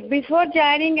that only. Before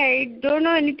joining, I don't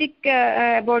know anything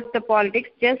about the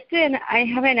politics. Just I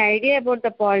have an idea about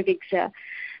the politics.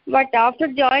 But after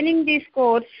joining this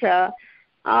course,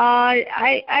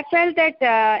 I felt that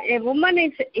a woman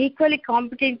is equally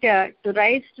competent to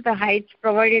rise to the heights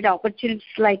provided opportunities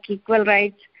like equal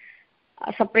rights,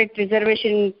 separate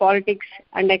reservation in politics,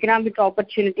 and economic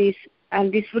opportunities.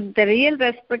 And this would the real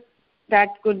respect that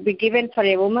could be given for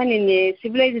a woman in a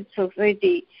civilized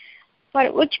society,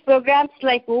 for which programs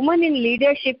like Women in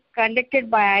Leadership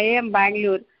conducted by IIM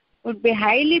Bangalore would be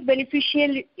highly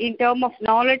beneficial in terms of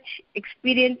knowledge,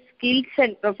 experience, skills,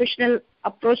 and professional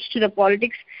approach to the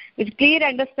politics with clear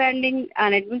understanding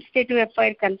and administrative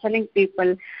affairs concerning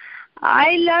people.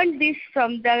 I learned this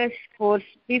from the course.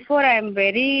 Before I am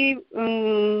very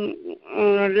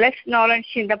less knowledge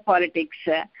in the politics.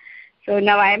 So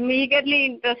now I am eagerly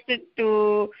interested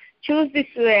to choose this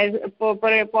as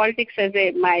politics as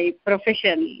my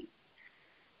profession.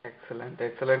 Excellent.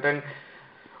 And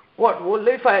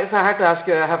if I had to ask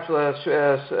you, I have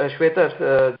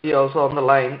Shweta ji also on the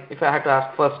line. If I had to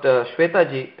ask first, Shweta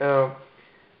ji,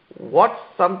 what's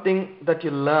something that you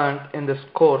learned in this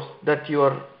course that you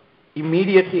are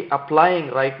immediately applying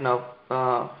right now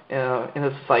in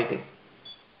the society?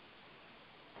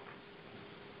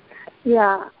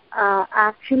 Yeah,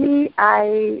 actually,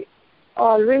 I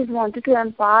always wanted to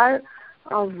empower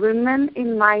women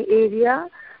in my area.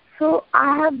 So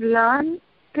I have learned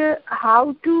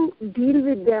how to deal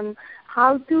with them,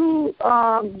 how to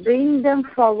bring them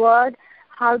forward,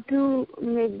 how to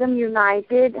make them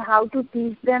united, how to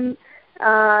teach them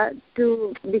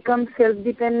to become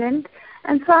self-dependent.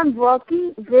 And so I'm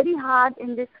working very hard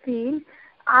in this field.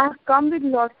 I've come with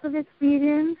lots of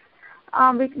experience,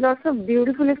 with lots of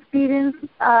beautiful experience,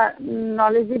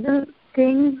 knowledgeable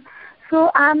things.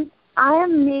 So I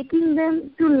am making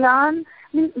them to learn.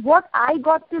 I mean, what I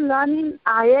got to learn in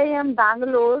IIM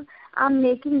Bangalore, I'm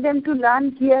making them to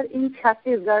learn here in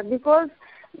Chattisgarh because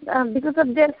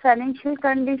of their financial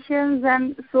conditions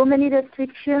and so many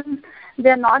restrictions,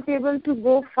 they're not able to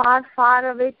go far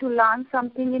away to learn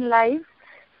something in life.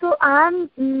 So I'm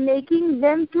making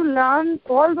them to learn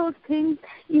all those things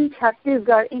in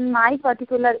Chattisgarh, in my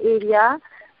particular area.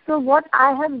 So what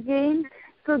I have gained,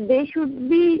 so they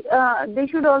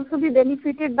should also be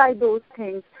benefited by those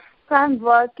things. So I'm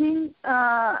working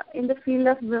in the field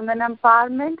of women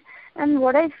empowerment, and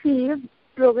what I feel,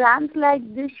 programs like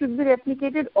this should be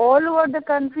replicated all over the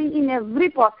country in every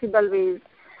possible ways.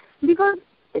 Because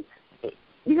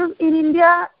in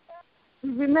India,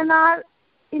 women are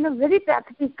in a very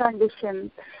pathetic condition.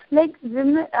 Like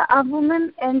a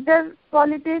woman enters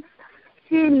politics,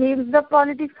 she leaves the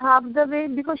politics half the way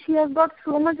because she has got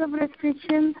so much of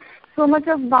restriction, so much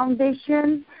of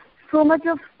foundation, so much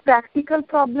of practical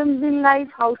problems in life,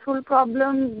 household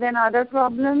problems, then other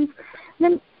problems.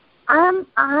 Then I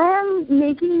am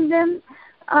making them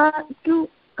to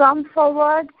come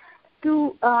forward.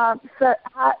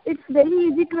 It's very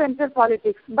easy to enter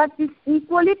politics, but it's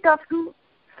equally tough to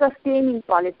sustain in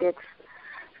politics.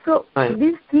 So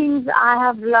these things I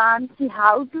have learned,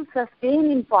 how to sustain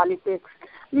in politics.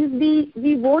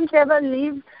 We won't ever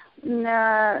leave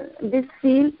this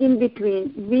field in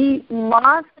between. We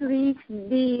must reach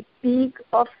the peak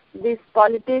of this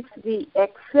politics. We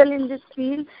excel in this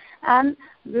field, and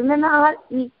women are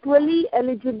equally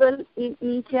eligible in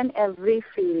each and every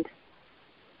field.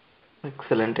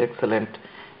 Excellent.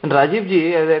 And Rajeev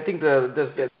ji, I think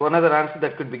there's one other answer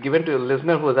that could be given to a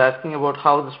listener who was asking about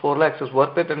how this 4 lakhs is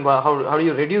worth it and how do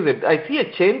you reduce it. I see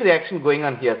a chain reaction going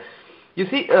on here. You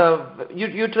see,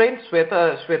 you trained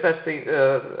Shweta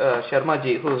Sharma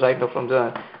ji, who's right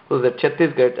now who's at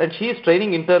Chattisgarh, and she is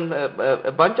training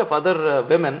a bunch of other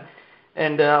women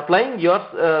and applying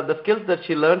the skills that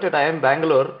she learned at IIM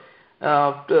Bangalore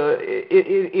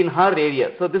in her area.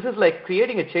 So this is like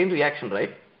creating a chain reaction, right?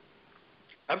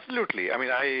 Absolutely. I mean,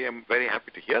 I am very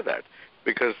happy to hear that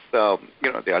because, the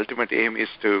ultimate aim is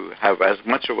to have as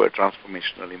much of a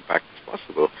transformational impact as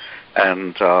possible.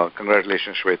 And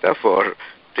congratulations, Shweta, for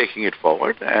taking it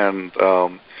forward. And,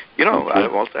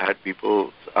 I've also had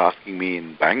people asking me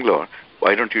in Bangalore,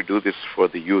 why don't you do this for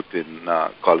the youth in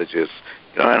colleges?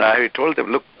 And I told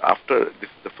them, look, after this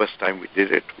is the first time we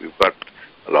did it, we've got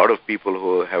a lot of people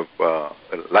who have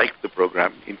liked the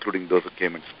program, including those who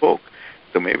came and spoke.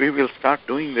 So maybe we'll start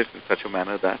doing this in such a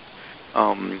manner that,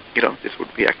 this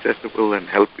would be accessible and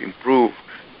help improve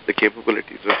the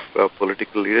capabilities of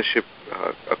political leadership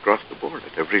across the board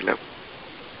at every level.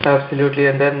 Absolutely.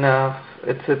 And then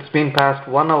it's been past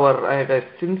 1 hour. I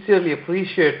sincerely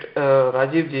appreciate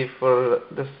Rajeev ji for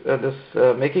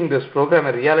making this program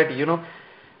a reality.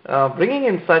 Bringing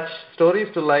in such stories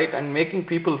to light and making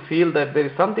people feel that there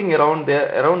is something around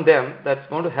them that's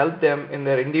going to help them in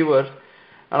their endeavors.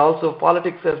 And also,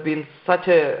 politics has been such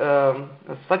a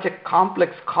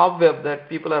complex cobweb that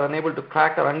people are unable to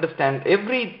crack or understand.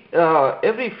 Every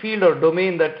field or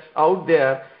domain that's out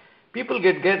there, people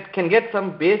can get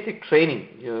some basic training,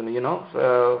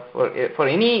 for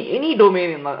any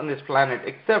domain on this planet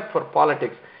except for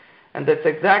politics. And that's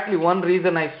exactly one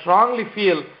reason I strongly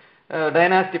feel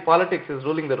dynasty politics is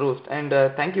ruling the roost. And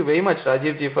thank you very much,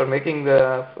 Rajeev ji, for making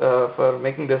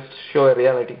this show a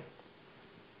reality.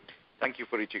 Thank you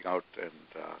for reaching out, and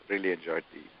really enjoyed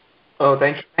the... Oh,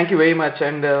 thank you very much.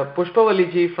 And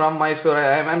Pushpavalli ji from Mysore,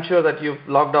 I'm sure that you've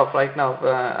logged off right now.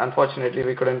 Unfortunately,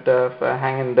 we couldn't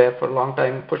hang in there for a long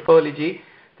time. Pushpavalli ji,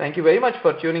 thank you very much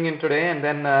for tuning in today and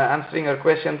then answering our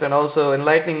questions and also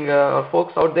enlightening our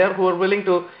folks out there who are willing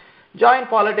to join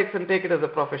politics and take it as a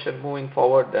profession moving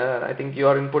forward. I think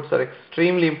your inputs are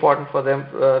extremely important for them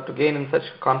to gain in such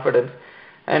confidence.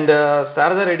 And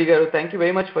Sarada Reddy garu, thank you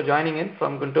very much for joining in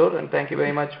from Guntur, and thank you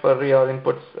very much for your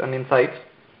inputs and insights.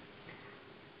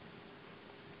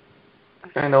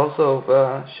 And also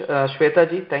Shweta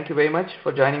ji, thank you very much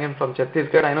for joining in from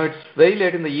Chattisgarh. I know it's very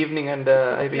late in the evening, and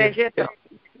I really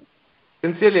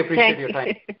sincerely appreciate your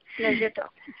time. Pleasure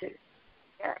talking to you.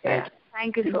 Yeah.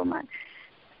 Thank you so much.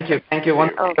 Thank you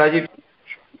once, Rajeev.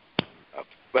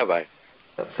 Bye-bye.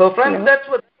 So, friends, that's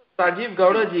what Rajeev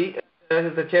Gowda ji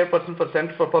is the Chairperson for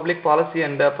Center for Public Policy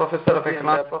and Professor of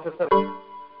Economics, Professor of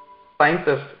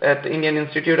Sciences at Indian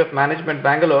Institute of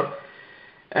Management-Bangalore.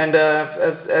 And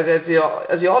as you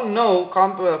all know,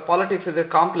 politics is a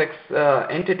complex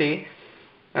entity,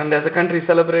 and as the country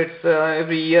celebrates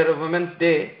every year Women's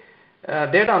Day,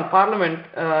 data on Parliament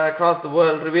across the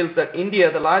world reveals that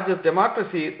India, the largest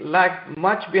democracy, lags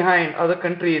much behind other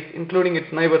countries, including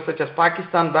its neighbors such as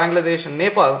Pakistan, Bangladesh, and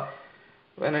Nepal,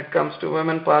 when it comes to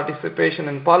women participation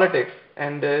in politics.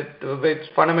 And it's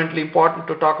fundamentally important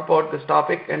to talk about this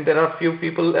topic, and there are few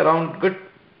people around, good,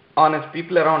 honest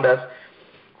people around us,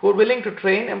 who are willing to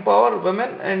train, empower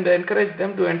women, and encourage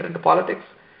them to enter into politics.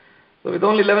 So with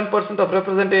only 11% of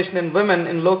representation in women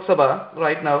in Lok Sabha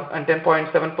right now and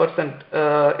 10.7%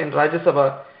 in Rajya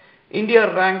Sabha, India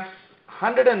ranks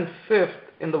 105th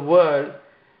in the world,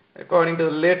 according to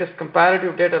the latest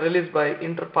comparative data released by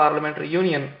Inter-Parliamentary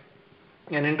Union,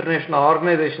 an international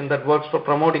organization that works for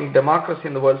promoting democracy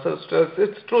in the world. So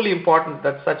it's truly important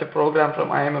that such a program from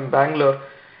IIM Bangalore,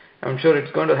 I'm sure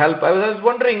it's going to help. I was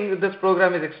wondering, this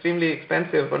program is extremely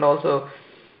expensive, and also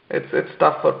it's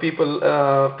tough for people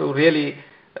to really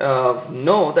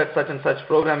know that such and such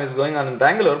program is going on in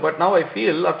Bangalore. But now I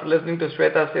feel, after listening to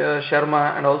Shweta,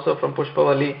 Sharma, and also from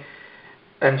Pushpavalli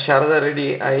and Sarada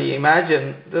Reddy, I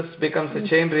imagine this becomes a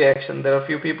chain reaction. There are a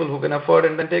few people who can afford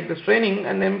and then take this training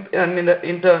and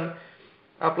in turn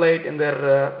apply it in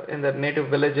their native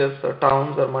villages or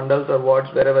towns or mandals or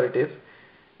wards, wherever it is.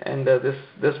 And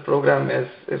this program is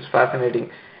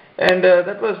fascinating. And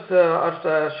that was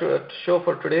our show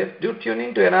for today. Do tune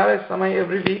in to NRI Samay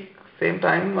every week, same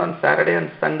time on Saturday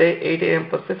and Sunday, 8 a.m.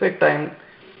 Pacific time,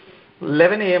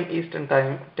 11 a.m. Eastern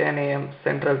time, 10 a.m.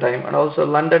 Central time, and also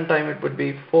London time it would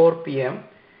be 4 p.m.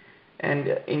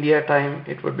 and India time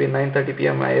it would be 9:30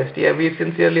 p.m. IST. We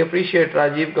sincerely appreciate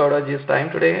Rajeev Gowdaji's time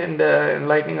today and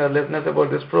enlightening our listeners about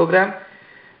this program.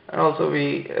 And also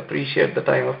we appreciate the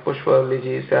time of Pushpavalli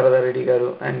ji, Sarada Reddy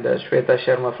garu, and Shweta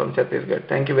Sharma from Chattisgarh.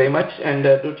 Thank you very much, and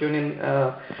do tune in,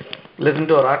 listen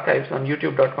to our archives on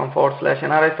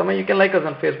youtube.com/NRI Samay. You can like us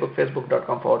on Facebook,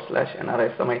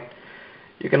 facebook.com/NRI Samay.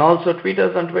 You can also tweet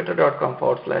us on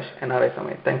twitter.com/NRI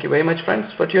Samay. Thank you very much,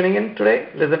 friends, for tuning in today.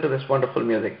 Listen to this wonderful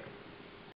music.